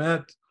not,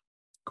 met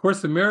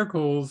Course in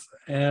Miracles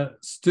and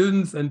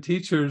students and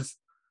teachers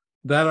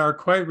that are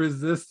quite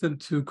resistant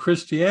to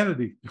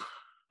Christianity.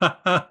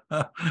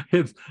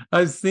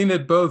 I've seen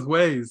it both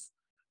ways,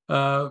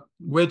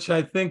 which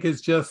I think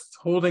is just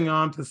holding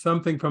on to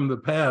something from the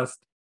past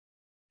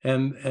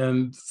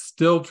and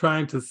still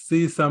trying to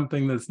see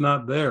something that's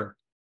not there.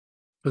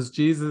 Because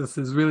Jesus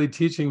is really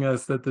teaching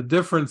us that the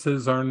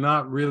differences are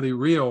not really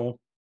real,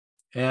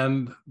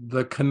 and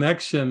the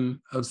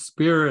connection of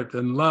spirit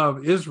and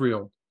love is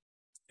real.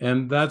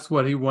 And that's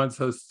what he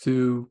wants us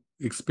to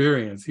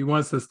experience. He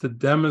wants us to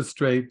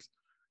demonstrate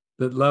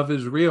that love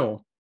is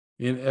real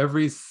in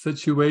every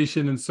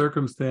situation and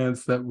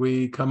circumstance that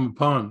we come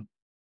upon.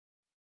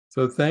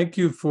 So thank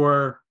you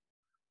for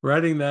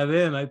writing that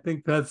in. I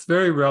think that's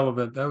very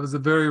relevant. That was a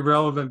very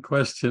relevant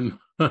question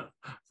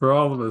for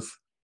all of us.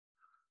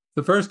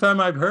 The first time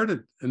I've heard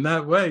it in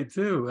that way,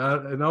 too,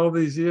 in all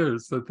these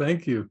years. So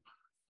thank you.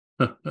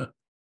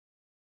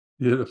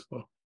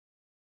 Beautiful.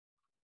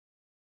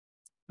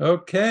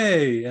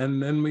 Okay,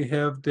 and then we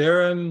have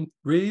Darren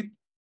Reed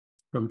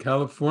from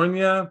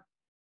California.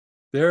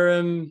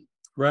 Darren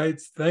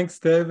writes, thanks,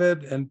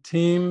 David and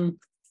team,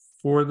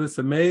 for this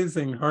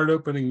amazing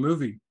heart-opening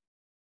movie.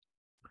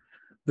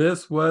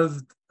 This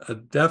was a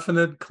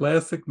definite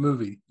classic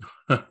movie,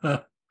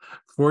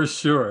 for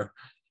sure.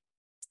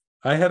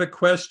 I had a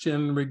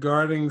question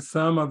regarding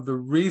some of the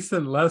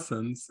recent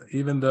lessons,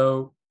 even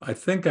though I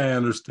think I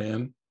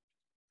understand,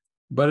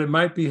 but it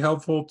might be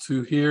helpful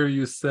to hear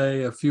you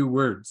say a few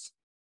words.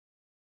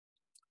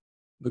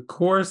 The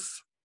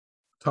Course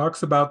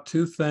talks about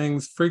two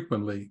things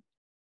frequently.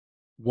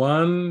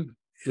 One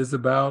is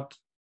about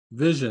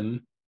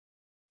vision,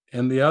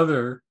 and the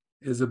other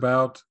is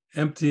about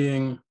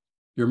emptying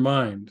your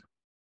mind.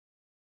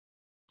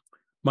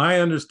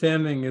 My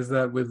understanding is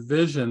that with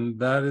vision,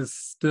 that is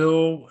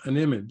still an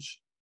image,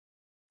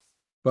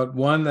 but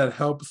one that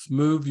helps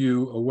move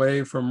you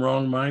away from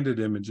wrong-minded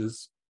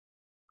images,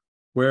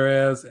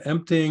 whereas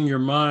emptying your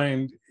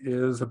mind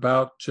is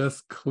about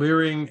just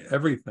clearing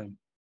everything.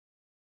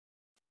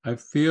 I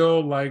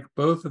feel like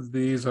both of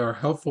these are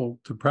helpful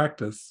to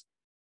practice,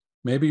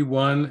 maybe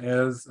one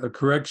as a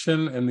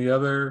correction and the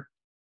other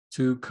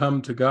to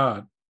come to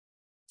God.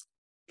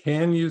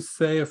 Can you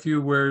say a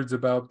few words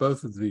about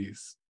both of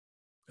these?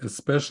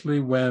 especially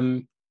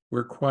when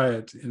we're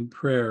quiet in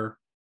prayer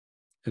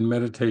and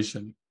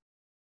meditation.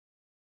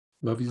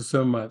 Love you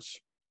so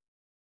much.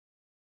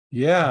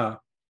 Yeah.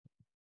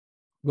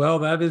 Well,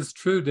 that is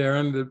true,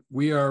 Darren, that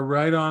we are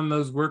right on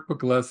those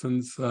workbook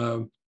lessons.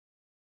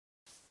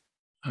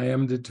 I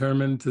am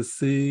determined to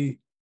see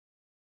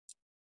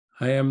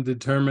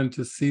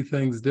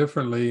things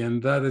differently,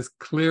 and that is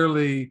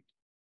clearly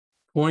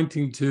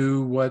pointing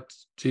to what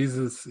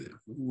Jesus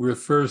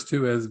refers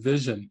to as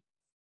vision.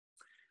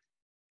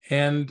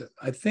 And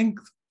I think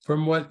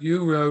from what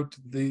you wrote,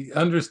 the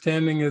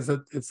understanding is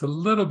that it's a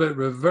little bit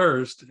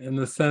reversed in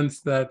the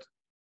sense that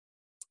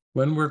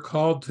when we're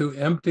called to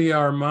empty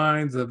our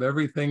minds of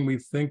everything we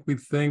think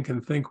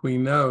and think we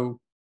know,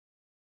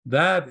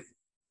 that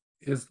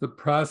is the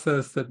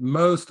process that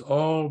most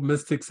all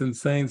mystics and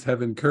saints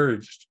have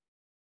encouraged,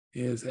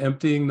 is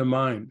emptying the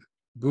mind.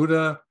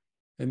 Buddha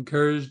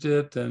encouraged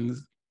it, and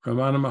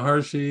Ramana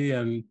Maharshi,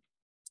 and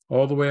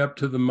all the way up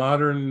to the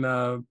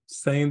modern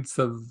saints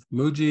of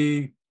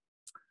Muji.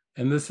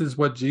 And this is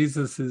what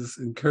Jesus is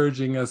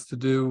encouraging us to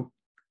do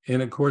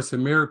in A Course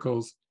in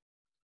Miracles.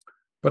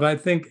 But I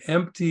think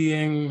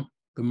emptying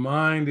the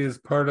mind is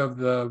part of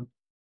the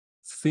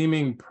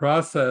seeming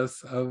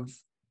process of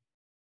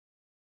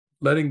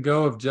letting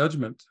go of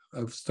judgment,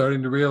 of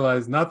starting to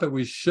realize not that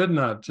we should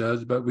not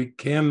judge, but we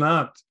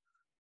cannot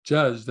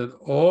judge, that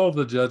all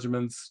the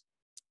judgments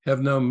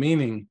have no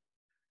meaning.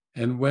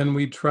 And when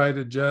we try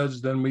to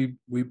judge, then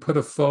we put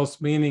a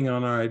false meaning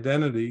on our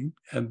identity,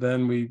 and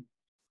then we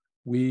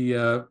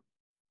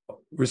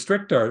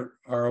restrict our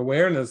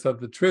awareness of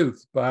the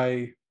truth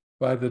by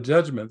the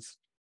judgments.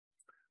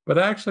 But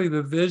actually,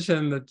 the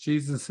vision that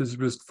Jesus is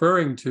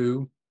referring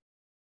to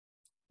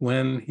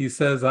when he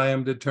says, I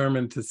am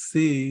determined to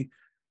see,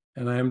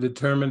 and I am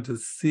determined to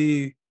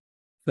see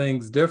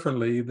things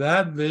differently,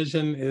 that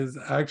vision is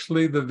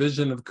actually the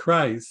vision of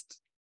Christ,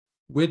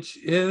 which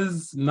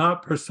is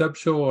not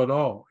perceptual at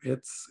all.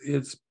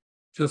 It's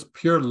just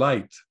pure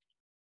light.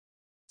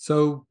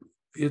 So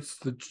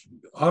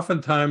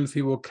oftentimes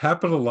he will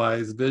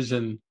capitalize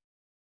vision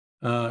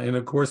in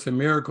A Course in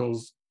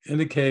Miracles,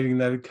 indicating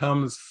that it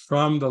comes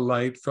from the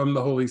light, from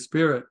the Holy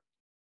Spirit.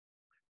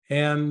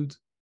 And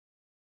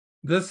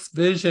this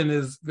vision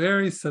is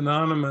very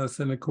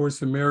synonymous in A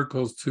Course in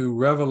Miracles to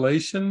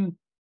revelation,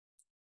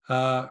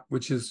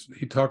 which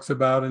he talks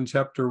about in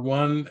chapter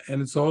 1,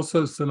 and it's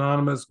also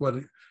synonymous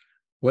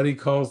what he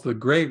calls the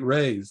great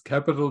rays,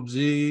 capital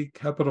G,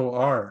 capital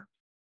R.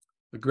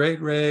 The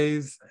great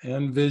rays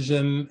and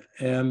vision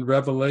and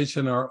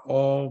revelation are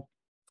all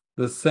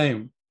the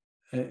same,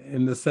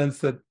 in the sense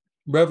that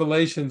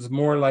revelation's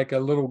more like a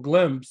little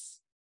glimpse,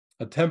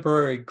 a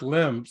temporary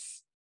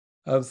glimpse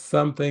of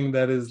something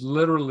that is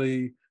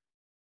literally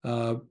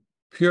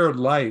pure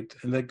light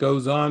and that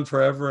goes on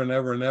forever and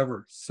ever and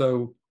ever.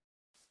 So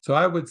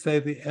I would say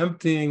the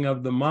emptying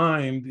of the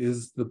mind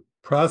is the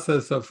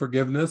process of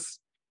forgiveness,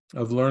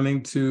 of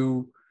learning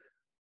to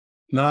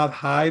not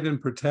hide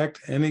and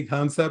protect any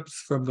concepts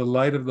from the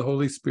light of the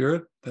Holy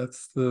Spirit.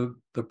 That's the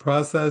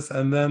process.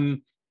 And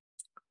then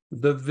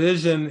the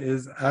vision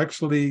is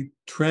actually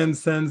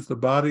transcends the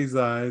body's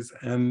eyes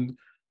and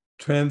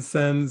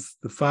transcends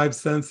the five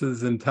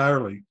senses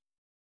entirely.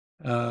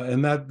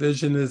 And that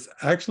vision is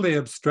actually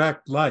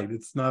abstract light.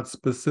 It's not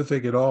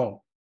specific at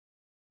all.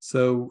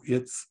 So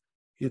it's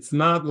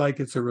not like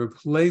it's a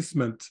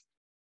replacement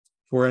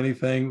for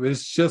anything.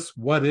 It's just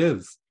what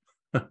is.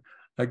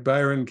 Like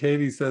Byron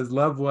Katie says,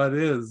 love what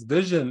is.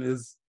 Vision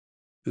is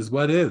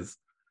what is.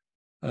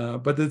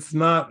 But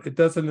it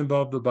doesn't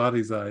involve the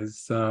body's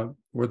eyes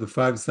or the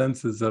five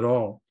senses at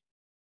all.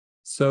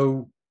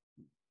 So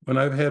when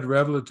I've had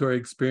revelatory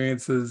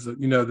experiences,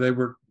 they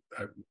were,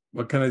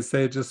 what can I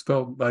say? It just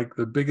felt like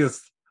the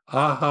biggest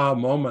aha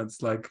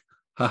moments, like,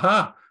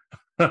 haha,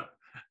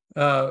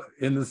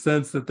 in the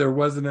sense that there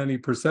wasn't any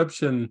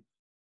perception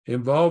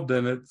involved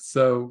in it.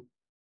 So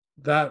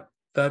that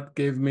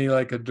gave me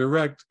like a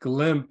direct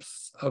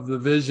glimpse of the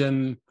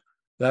vision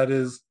that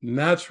is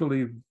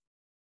naturally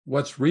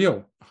what's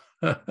real,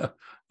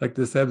 like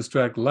this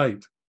abstract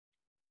light.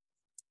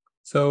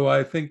 So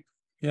I think,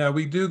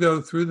 we do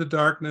go through the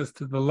darkness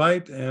to the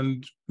light,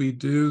 and we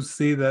do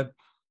see that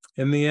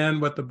in the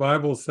end, what the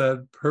Bible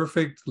said,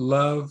 perfect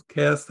love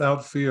casts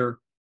out fear.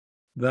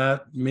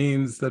 That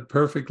means that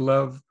perfect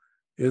love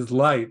is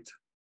light,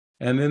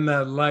 and in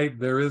that light,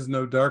 there is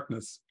no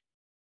darkness.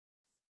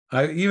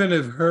 I even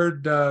have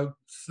heard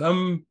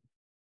some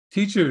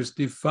teachers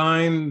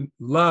define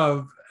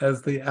love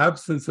as the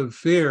absence of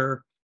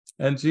fear,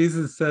 and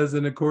Jesus says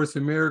in A Course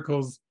in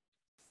Miracles,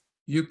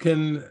 you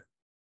can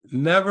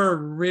never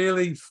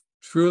really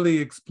truly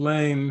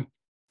explain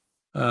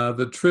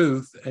the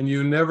truth, and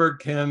you never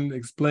can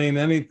explain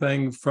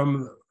anything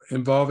from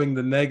involving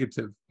the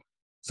negative.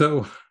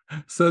 So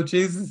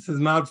Jesus is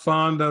not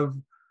fond of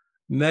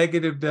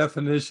negative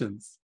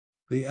definitions,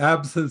 the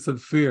absence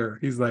of fear.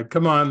 He's like,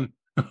 come on,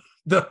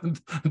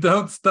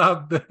 don't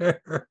stop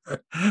there.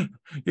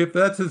 If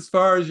that's as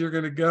far as you're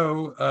going to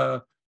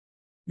go,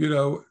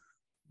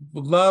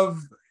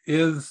 love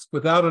is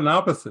without an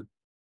opposite.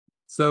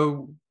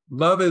 So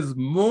love is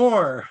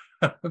more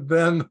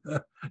than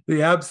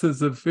the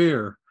absence of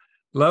fear.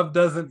 Love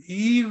doesn't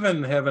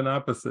even have an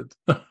opposite.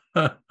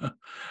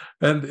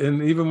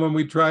 and even when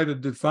we try to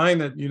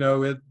define it,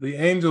 the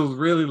angels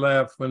really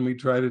laugh when we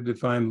try to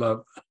define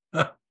love.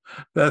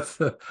 That's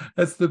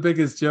the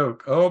biggest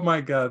joke. Oh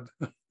my God,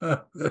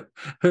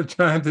 they're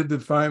trying to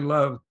define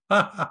love.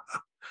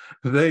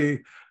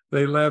 They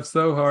laugh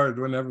so hard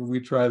whenever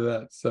we try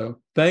that. So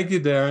thank you,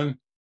 Darren.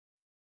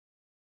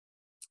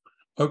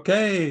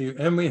 Okay,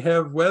 and we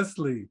have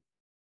Wesley.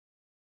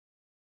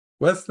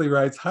 Wesley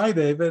writes, "Hi,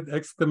 David!"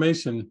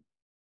 Exclamation.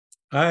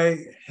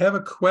 I have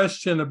a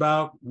question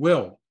about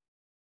will.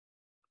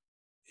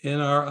 In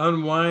our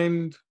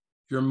Unwind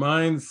Your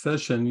Mind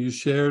session, you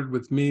shared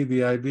with me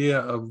the idea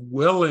of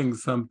willing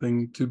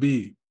something to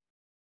be.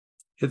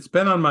 It's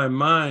been on my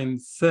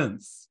mind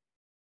since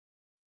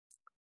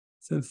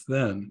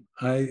then.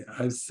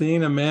 I've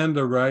seen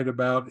Amanda write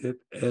about it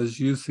as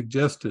you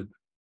suggested.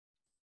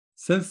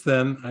 Since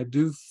then, I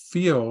do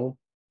feel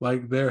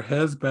like there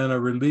has been a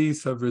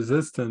release of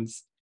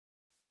resistance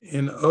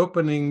in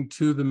opening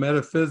to the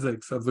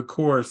metaphysics of the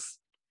Course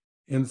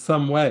in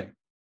some way.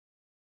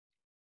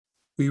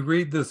 We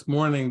read this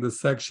morning the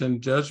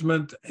section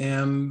Judgment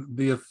and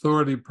the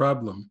Authority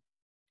Problem.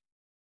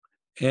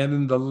 And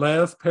in the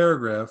last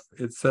paragraph,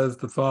 it says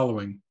the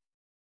following: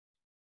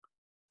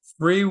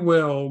 free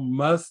will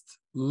must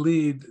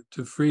lead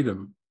to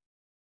freedom.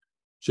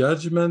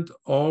 Judgment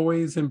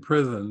always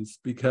imprisons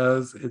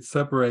because it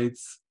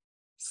separates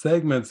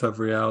segments of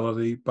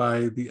reality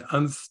by the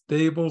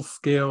unstable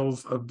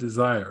scales of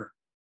desire.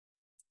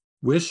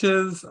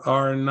 Wishes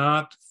are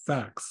not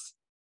facts.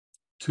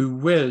 To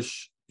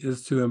wish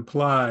is to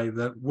imply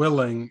that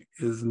willing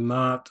is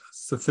not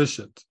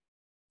sufficient.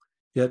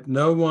 Yet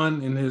no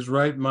one in his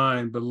right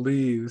mind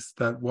believes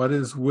that what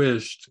is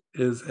wished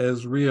is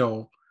as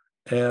real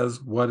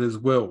as what is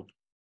willed.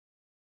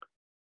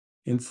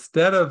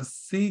 Instead of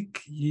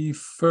seek ye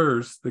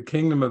first the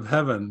kingdom of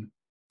heaven,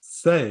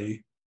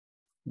 say,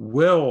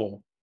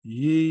 will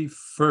ye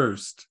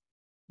first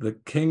the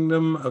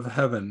kingdom of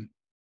heaven.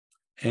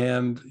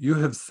 And you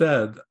have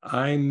said,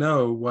 I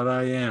know what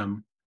I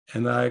am,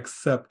 and I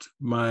accept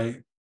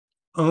my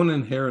own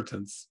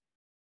inheritance.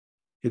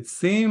 It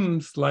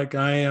seems like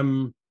I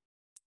am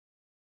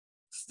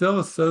still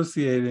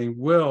associating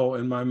will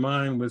in my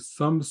mind with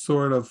some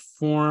sort of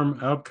form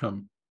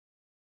outcome.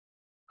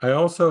 I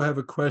also have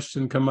a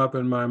question come up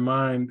in my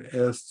mind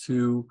as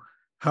to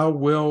how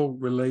will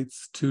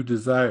relates to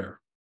desire.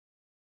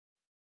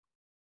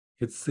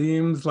 It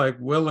seems like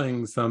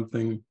willing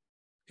something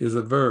is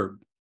a verb.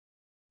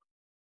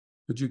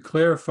 Could you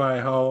clarify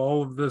how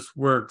all of this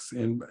works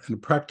in a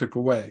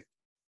practical way?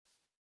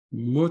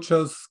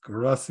 Muchas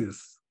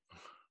gracias.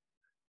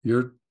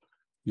 Your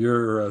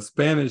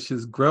Spanish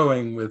is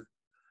growing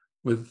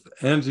with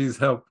Angie's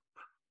help.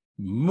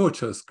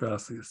 Muchas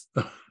gracias.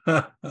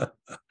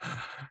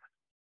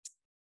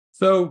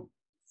 So,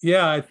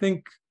 yeah, I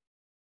think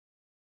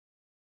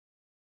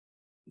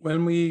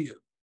when we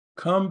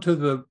come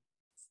to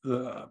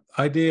the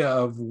idea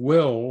of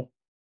will,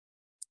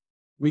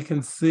 we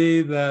can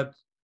see that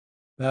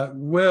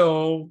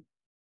will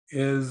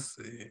is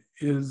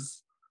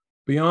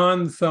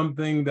beyond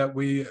something that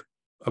we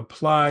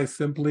apply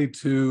simply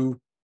to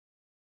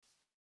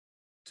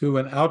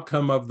an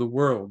outcome of the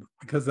world,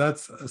 because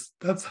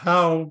that's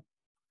how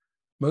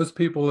most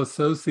people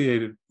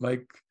associate it.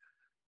 Like,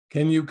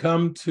 can you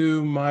come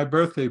to my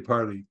birthday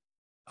party?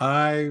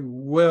 I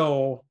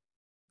will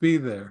be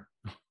there.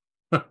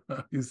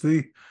 You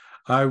see,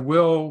 I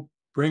will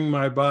bring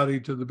my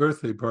body to the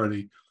birthday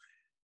party.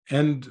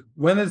 And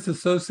when it's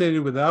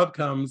associated with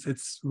outcomes,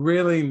 it's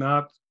really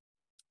not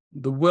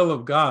the will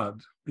of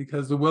God,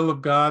 because the will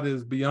of God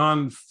is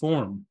beyond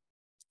form.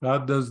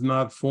 God does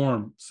not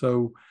form.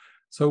 So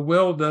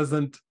will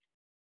doesn't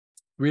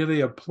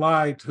really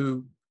apply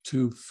to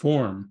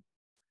form.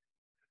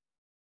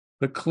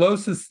 The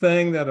closest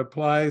thing that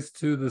applies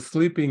to the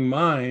sleeping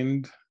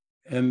mind,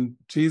 and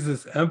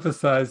Jesus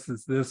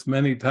emphasizes this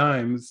many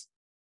times,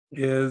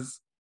 is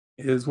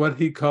what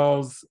he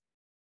calls,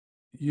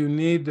 you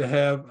need to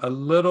have a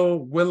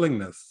little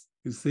willingness.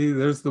 You see,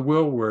 there's the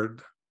will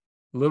word,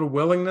 a little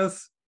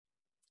willingness.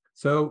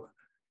 So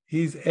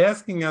he's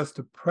asking us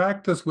to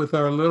practice with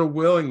our little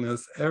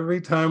willingness every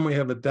time we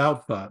have a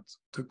doubt thought,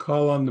 to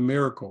call on the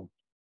miracle.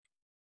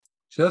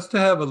 Just to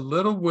have a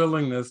little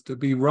willingness to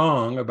be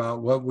wrong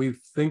about what we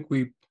think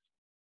we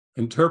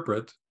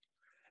interpret,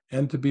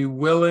 and to be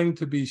willing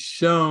to be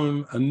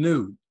shown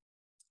anew.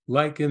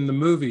 Like in the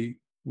movie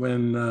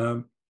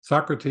when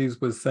Socrates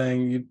was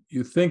saying,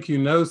 you think you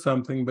know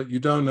something, but you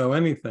don't know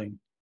anything.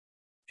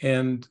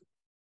 And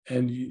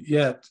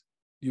yet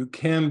you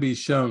can be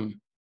shown.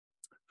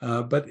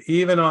 But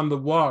even on the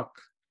walk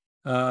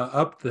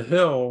up the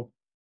hill,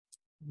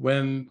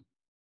 when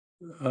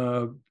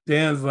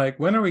Dan's like,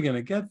 when are we going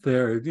to get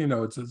there?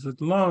 It's a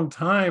long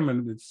time,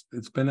 and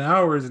it's been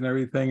hours and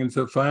everything. And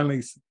so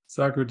finally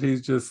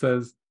Socrates just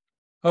says,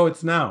 oh,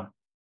 it's now.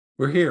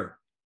 We're here.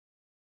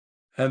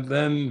 And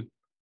then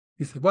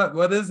he said,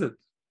 what is it?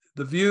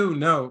 The view?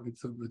 No,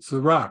 it's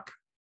the rock.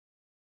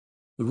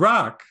 The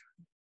rock,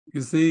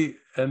 you see,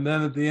 and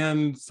then at the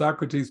end,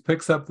 Socrates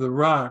picks up the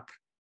rock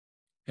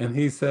and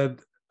he said,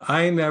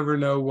 I never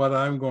know what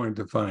I'm going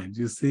to find.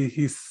 You see,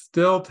 he's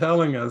still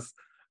telling us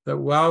that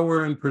while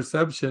we're in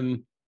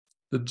perception,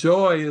 the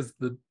joy is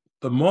the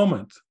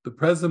moment, the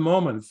present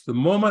moment. It's the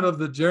moment of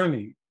the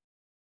journey.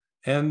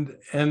 And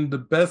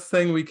the best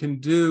thing we can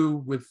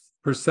do with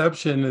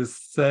perception is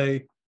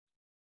say,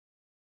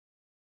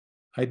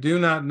 I do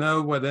not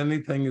know what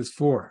anything is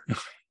for.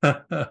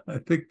 I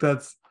think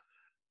that's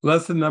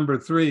lesson number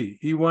 3.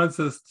 He wants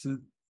us to,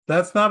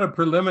 that's not a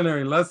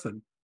preliminary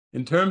lesson.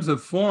 In terms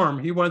of form,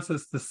 he wants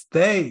us to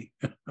stay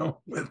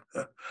with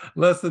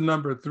lesson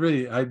number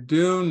 3. I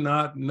do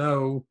not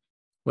know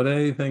what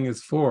anything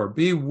is for.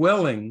 Be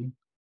willing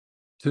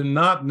to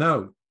not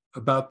know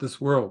about this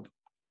world.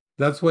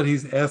 That's what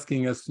he's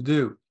asking us to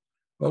do.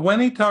 But when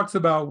he talks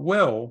about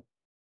will,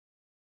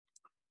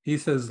 he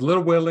says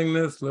little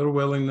willingness, little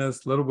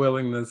willingness, little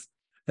willingness.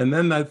 And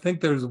then I think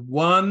there's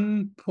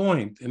one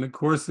point in A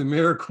Course in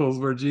Miracles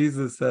where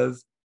Jesus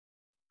says,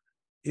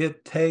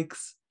 it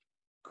takes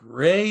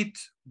great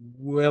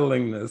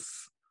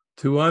willingness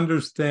to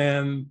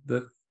understand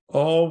that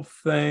all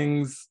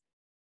things,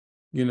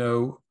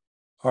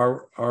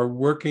 are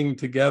working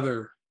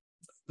together,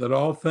 that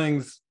all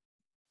things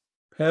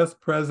past,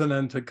 present,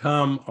 and to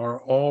come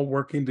are all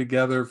working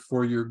together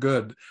for your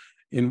good.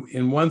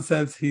 In one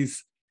sense,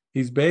 he's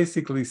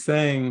basically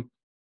saying,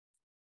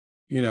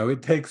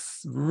 it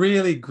takes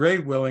really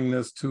great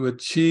willingness to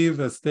achieve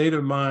a state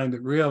of mind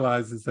that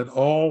realizes that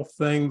all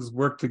things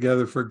work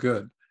together for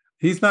good.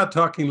 He's not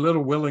talking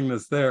little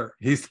willingness there.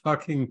 He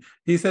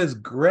says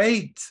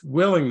great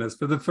willingness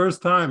for the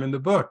first time in the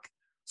book.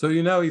 So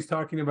he's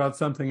talking about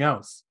something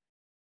else.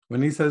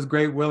 When he says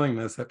great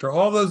willingness, after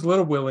all those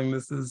little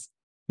willingnesses,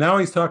 now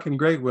he's talking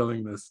great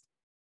willingness.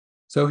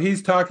 So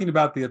he's talking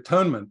about the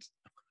atonement.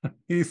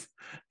 He's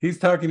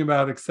talking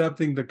about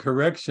accepting the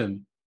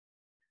correction.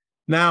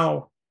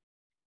 Now,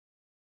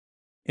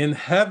 in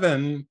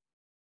heaven,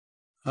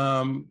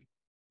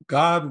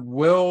 God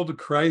willed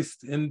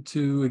Christ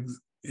into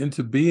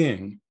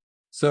being.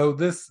 So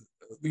this,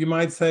 you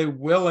might say,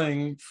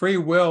 free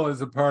will is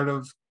a part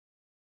of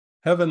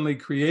heavenly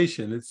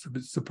creation.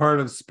 It's a part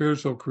of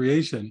spiritual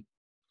creation.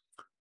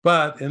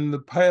 But in the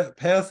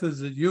passage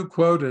that you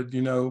quoted,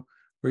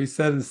 where he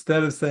said,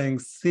 instead of saying,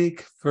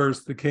 seek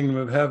first the kingdom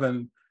of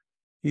heaven,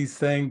 he's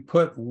saying,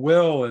 put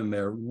will in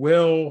there.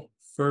 Will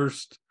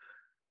first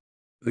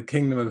the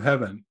kingdom of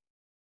heaven.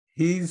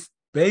 He's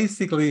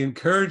basically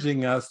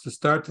encouraging us to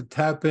start to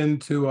tap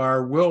into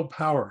our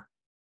willpower.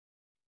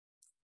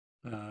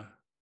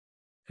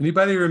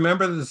 Anybody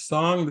remember the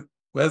song,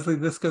 Wesley?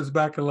 This goes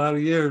back a lot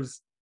of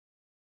years.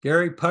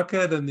 Gary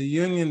Puckett and the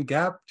Union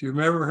Gap. Do you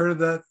remember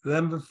heard of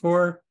them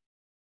before?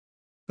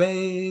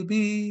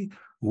 Baby,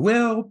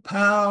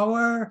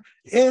 willpower,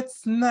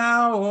 it's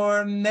now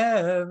or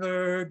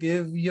never.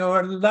 Give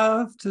your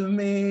love to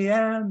me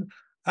and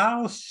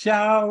I'll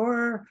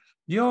shower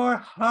your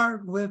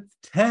heart with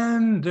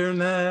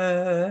tenderness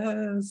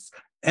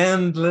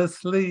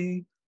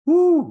endlessly.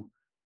 Woo!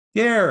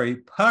 Gary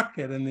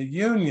Puckett and the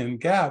Union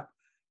Gap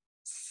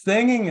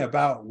singing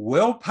about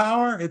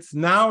willpower. It's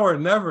now or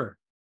never.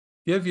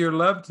 Give your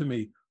love to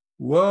me.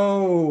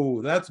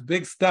 Whoa, that's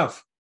big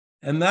stuff.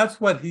 And that's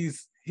what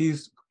he's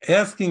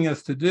asking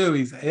us to do.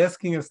 He's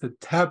asking us to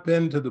tap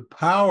into the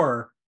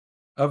power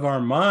of our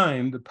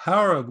mind, the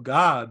power of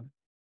God,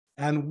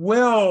 and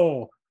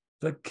will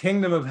the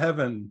kingdom of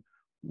heaven.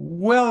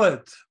 Will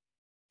it.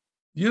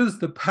 Use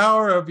the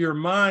power of your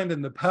mind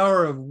and the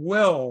power of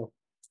will.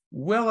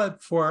 Will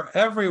it for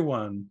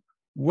everyone.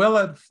 Will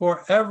it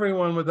for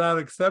everyone without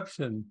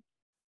exception.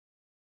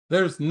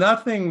 There's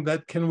nothing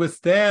that can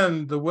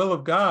withstand the will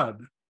of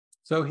God.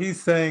 So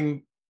he's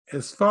saying,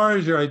 as far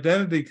as your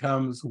identity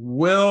comes,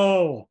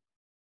 will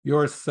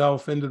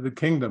yourself into the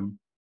kingdom.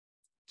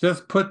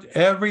 Just put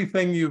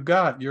everything you've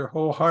got, your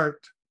whole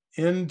heart,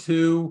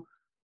 into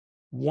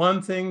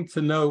wanting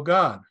to know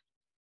God.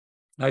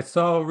 I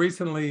saw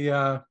recently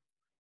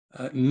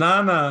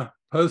Nana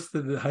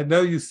posted, I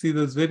know you see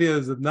those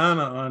videos of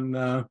Nana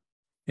on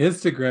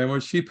Instagram, where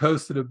she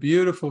posted a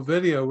beautiful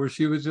video where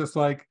she was just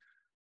like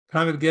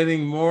kind of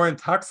getting more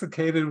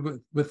intoxicated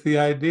with the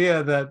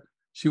idea that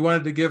she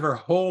wanted to give her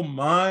whole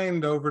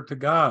mind over to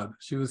God.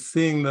 She was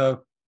seeing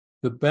the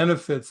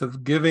benefits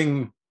of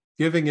giving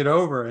it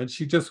over, and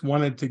she just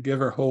wanted to give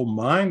her whole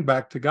mind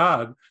back to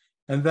God.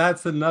 And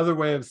that's another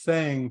way of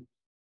saying,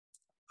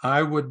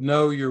 I would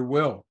know your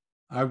will.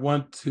 I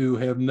want to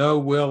have no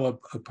will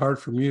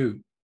apart from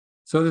you.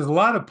 So there's a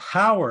lot of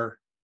power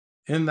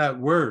in that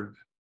word.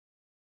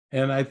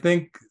 And I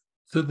think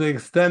to the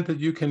extent that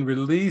you can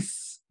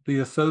release the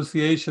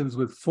associations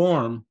with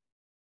form,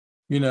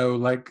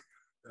 like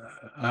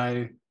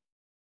I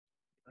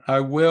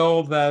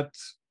will that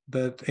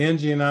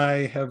Angie and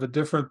I have a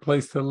different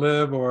place to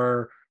live,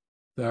 or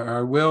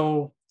I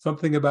will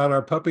something about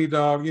our puppy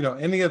dog,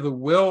 any of the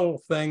will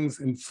things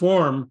in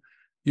form,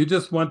 you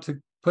just want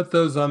to put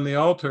those on the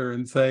altar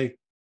and say,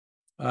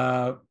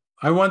 I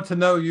want to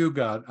know you,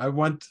 God. I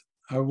want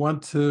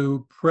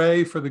to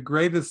pray for the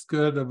greatest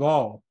good of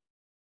all.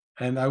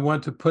 And I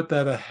want to put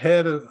that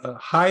ahead of,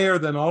 higher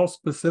than all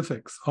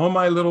specifics. All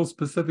my little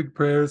specific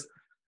prayers,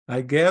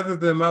 I gather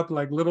them up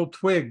like little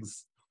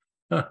twigs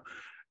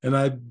and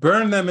I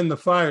burn them in the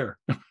fire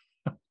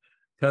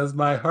because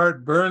my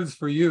heart burns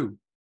for you.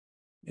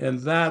 And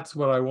that's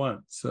what I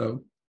want.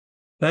 So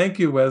thank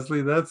you,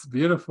 Wesley. That's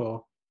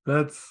beautiful.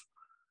 That's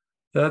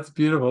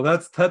beautiful.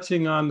 That's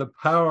touching on the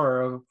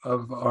power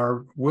of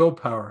our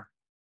willpower.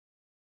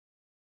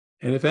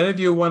 And if any of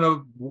you want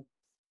to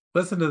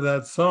listen to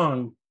that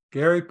song,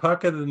 Gary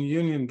Puckett and the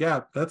Union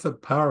Gap, that's a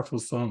powerful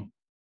song.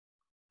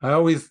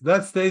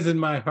 That stays in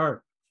my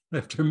heart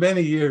after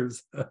many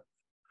years.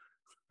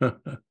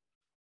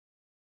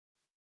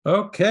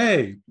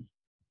 Okay.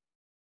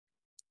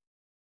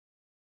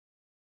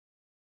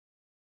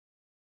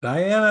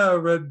 Diana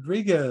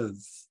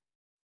Rodriguez.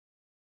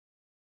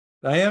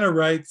 Diana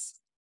writes,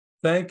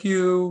 thank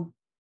you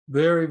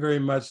very, very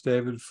much,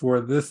 David, for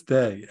this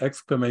day,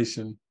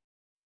 exclamation,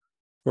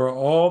 for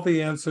all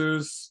the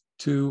answers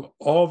to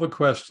all the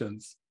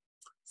questions.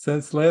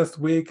 Since last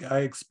week, I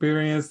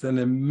experienced an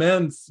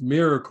immense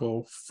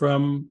miracle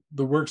from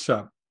the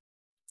workshop.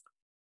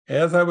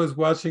 As I was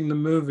watching the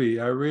movie,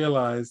 I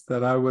realized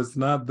that I was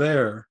not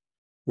there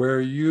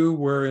where you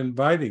were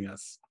inviting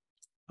us.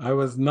 I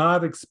was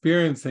not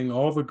experiencing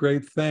all the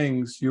great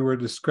things you were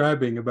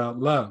describing about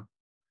love,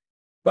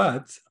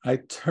 but I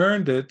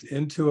turned it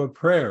into a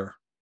prayer.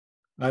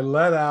 I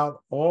let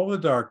out all the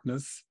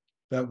darkness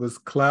that was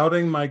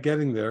clouding my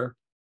getting there,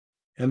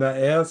 and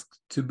I asked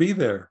to be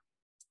there,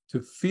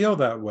 to feel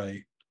that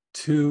way,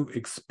 to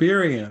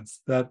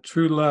experience that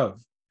true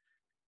love.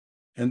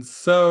 And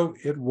so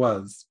it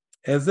was,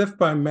 as if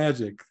by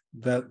magic,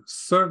 that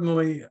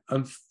certainty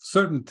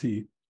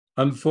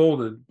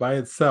unfolded by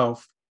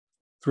itself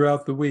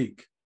throughout the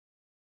week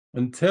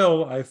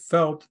until I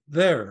felt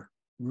there,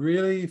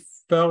 really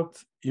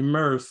felt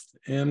immersed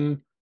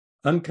in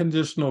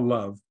unconditional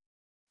love.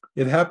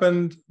 It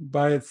happened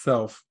by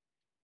itself.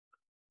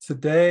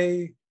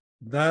 Today,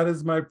 that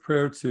is my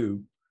prayer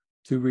too,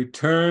 to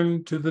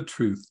return to the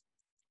truth,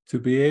 to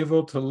be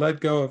able to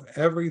let go of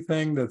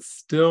everything that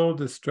still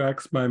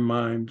distracts my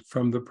mind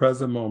from the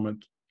present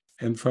moment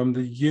and from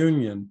the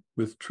union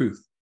with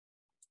truth.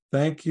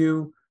 Thank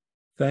you,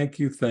 thank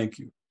you, thank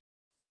you.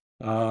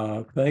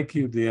 Thank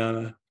you,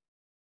 Deanna.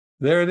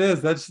 There it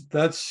is.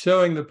 That's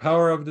showing the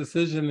power of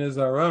decision is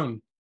our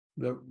own.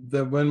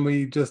 That when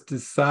we just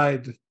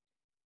decide,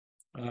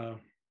 when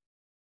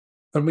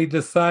we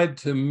decide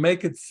to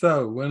make it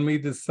so, when we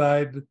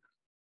decide,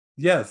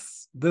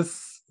 yes,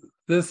 this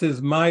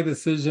is my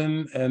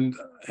decision,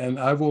 and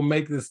I will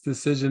make this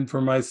decision for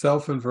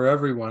myself and for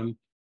everyone,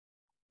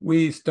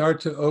 we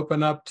start to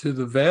open up to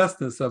the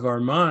vastness of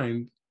our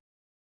mind,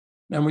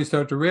 and we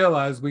start to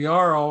realize we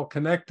are all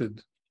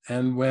connected.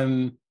 And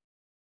when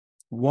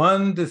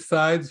one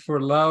decides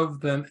for love,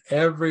 then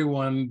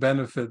everyone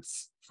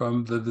benefits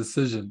from the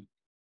decision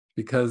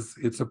because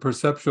it's a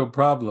perceptual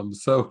problem.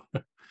 So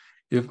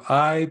if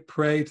I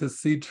pray to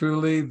see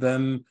truly,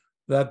 then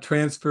that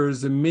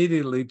transfers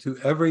immediately to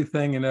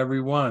everything and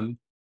everyone.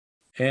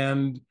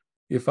 And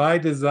if I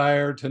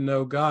desire to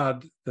know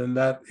God, then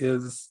that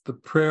is the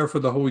prayer for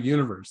the whole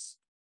universe,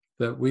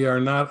 that we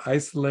are not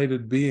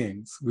isolated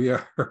beings. We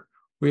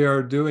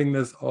are doing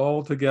this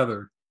all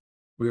together.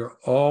 We are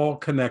all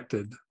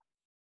connected.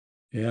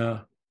 Yeah.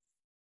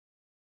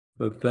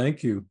 So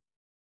thank you.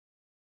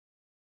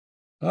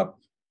 Up,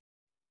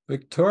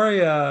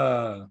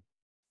 Victoria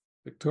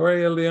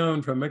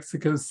Leon from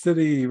Mexico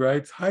City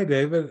writes, "Hi,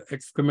 David!"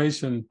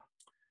 Exclamation.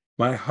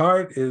 My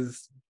heart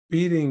is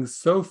beating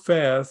so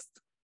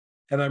fast,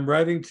 and I'm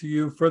writing to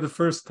you for the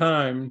first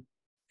time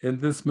in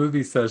this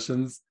movie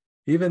sessions,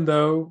 even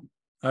though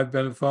I've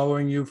been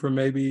following you for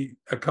maybe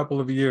a couple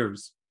of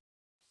years.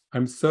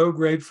 I'm so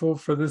grateful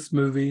for this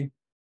movie.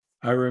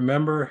 I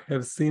remember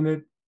have seen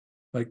it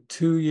like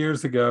 2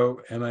 years ago,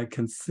 and I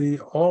can see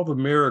all the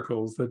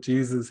miracles that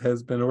Jesus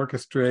has been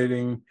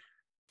orchestrating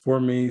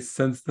for me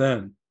since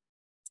then.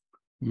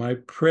 My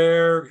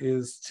prayer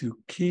is to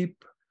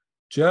keep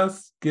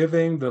just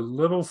giving the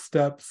little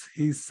steps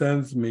he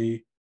sends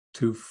me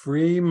to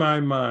free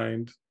my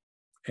mind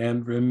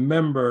and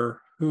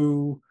remember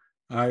who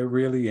I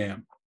really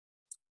am.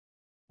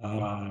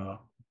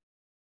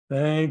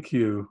 Thank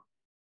you.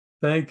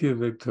 Thank you,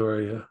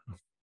 Victoria.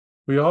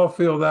 We all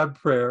feel that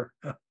prayer.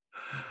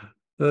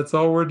 That's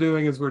all we're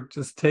doing is we're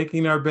just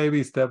taking our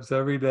baby steps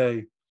every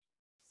day.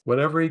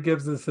 Whatever he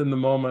gives us in the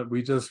moment,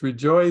 we just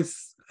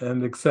rejoice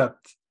and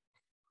accept.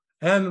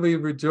 And we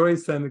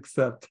rejoice and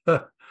accept.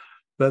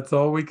 That's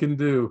all we can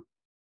do.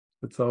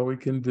 That's all we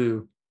can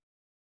do.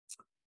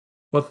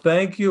 Well,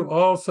 thank you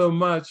all so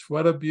much.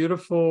 What a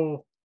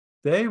beautiful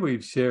day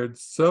we've shared.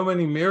 So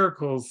many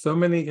miracles, so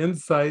many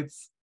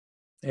insights,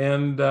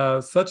 and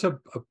such a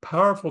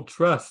powerful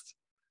trust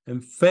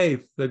and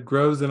faith that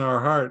grows in our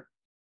heart.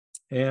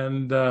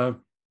 And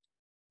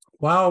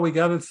wow, we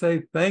got to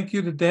say thank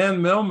you to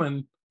Dan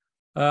Millman.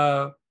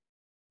 I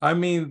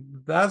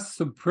mean, that's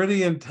some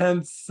pretty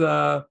intense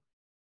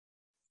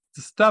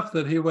stuff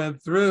that he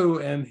went through,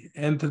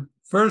 and to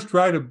first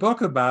write a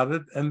book about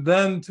it, and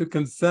then to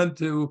consent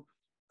to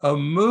a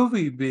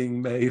movie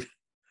being made.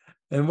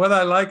 And what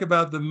I like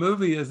about the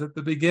movie is at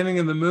the beginning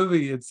of the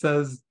movie, it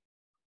says,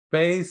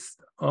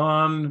 based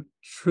on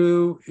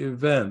true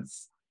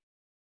events.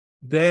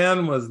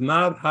 Dan was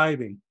not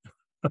hiding.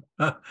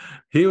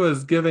 He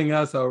was giving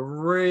us a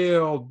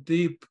real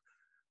deep,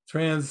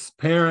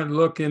 transparent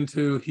look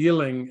into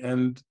healing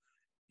and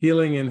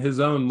healing in his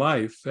own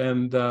life.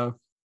 And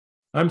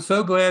I'm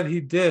so glad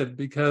he did,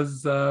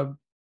 because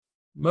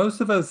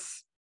most of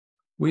us,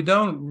 we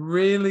don't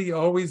really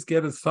always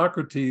get a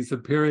Socrates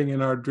appearing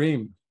in our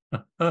dream.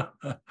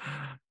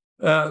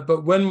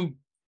 But when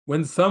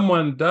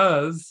someone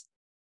does,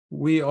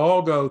 we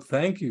all go,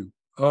 thank you.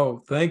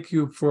 Oh, thank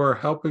you for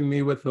helping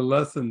me with the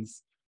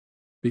lessons.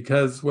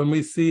 Because when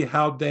we see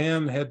how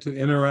Dan had to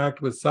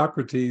interact with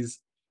Socrates,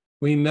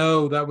 we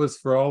know that was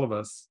for all of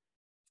us.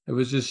 It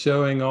was just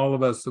showing all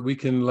of us that we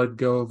can let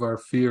go of our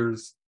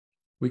fears.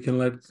 We can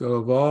let go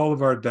of all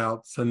of our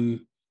doubts and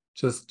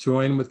just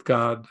join with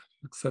God,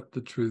 accept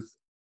the truth.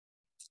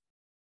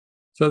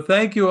 So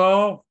thank you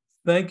all.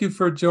 Thank you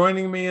for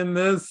joining me in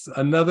this.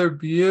 Another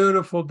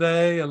beautiful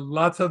day,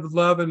 lots of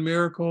love and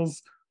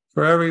miracles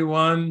for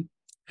everyone.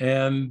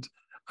 And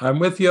I'm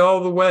with you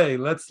all the way.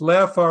 Let's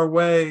laugh our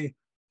way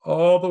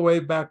all the way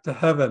back to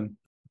heaven.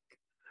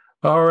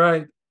 All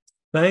right.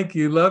 Thank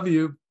you. Love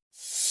you.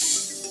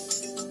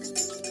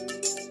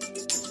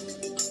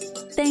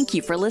 Thank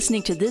you for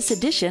listening to this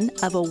edition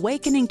of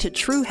Awakening to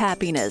True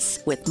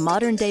Happiness with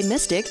modern-day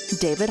mystic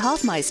David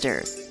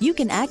Hoffmeister. You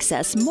can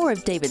access more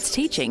of David's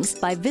teachings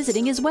by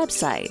visiting his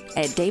website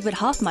at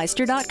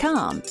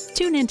davidhoffmeister.com.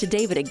 Tune in to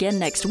David again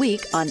next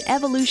week on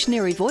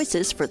Evolutionary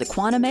Voices for the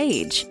Quantum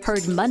Age,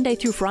 heard Monday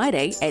through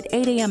Friday at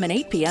 8 a.m. and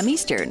 8 p.m.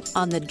 Eastern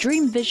on the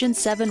Dream Vision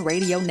 7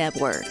 radio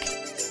network.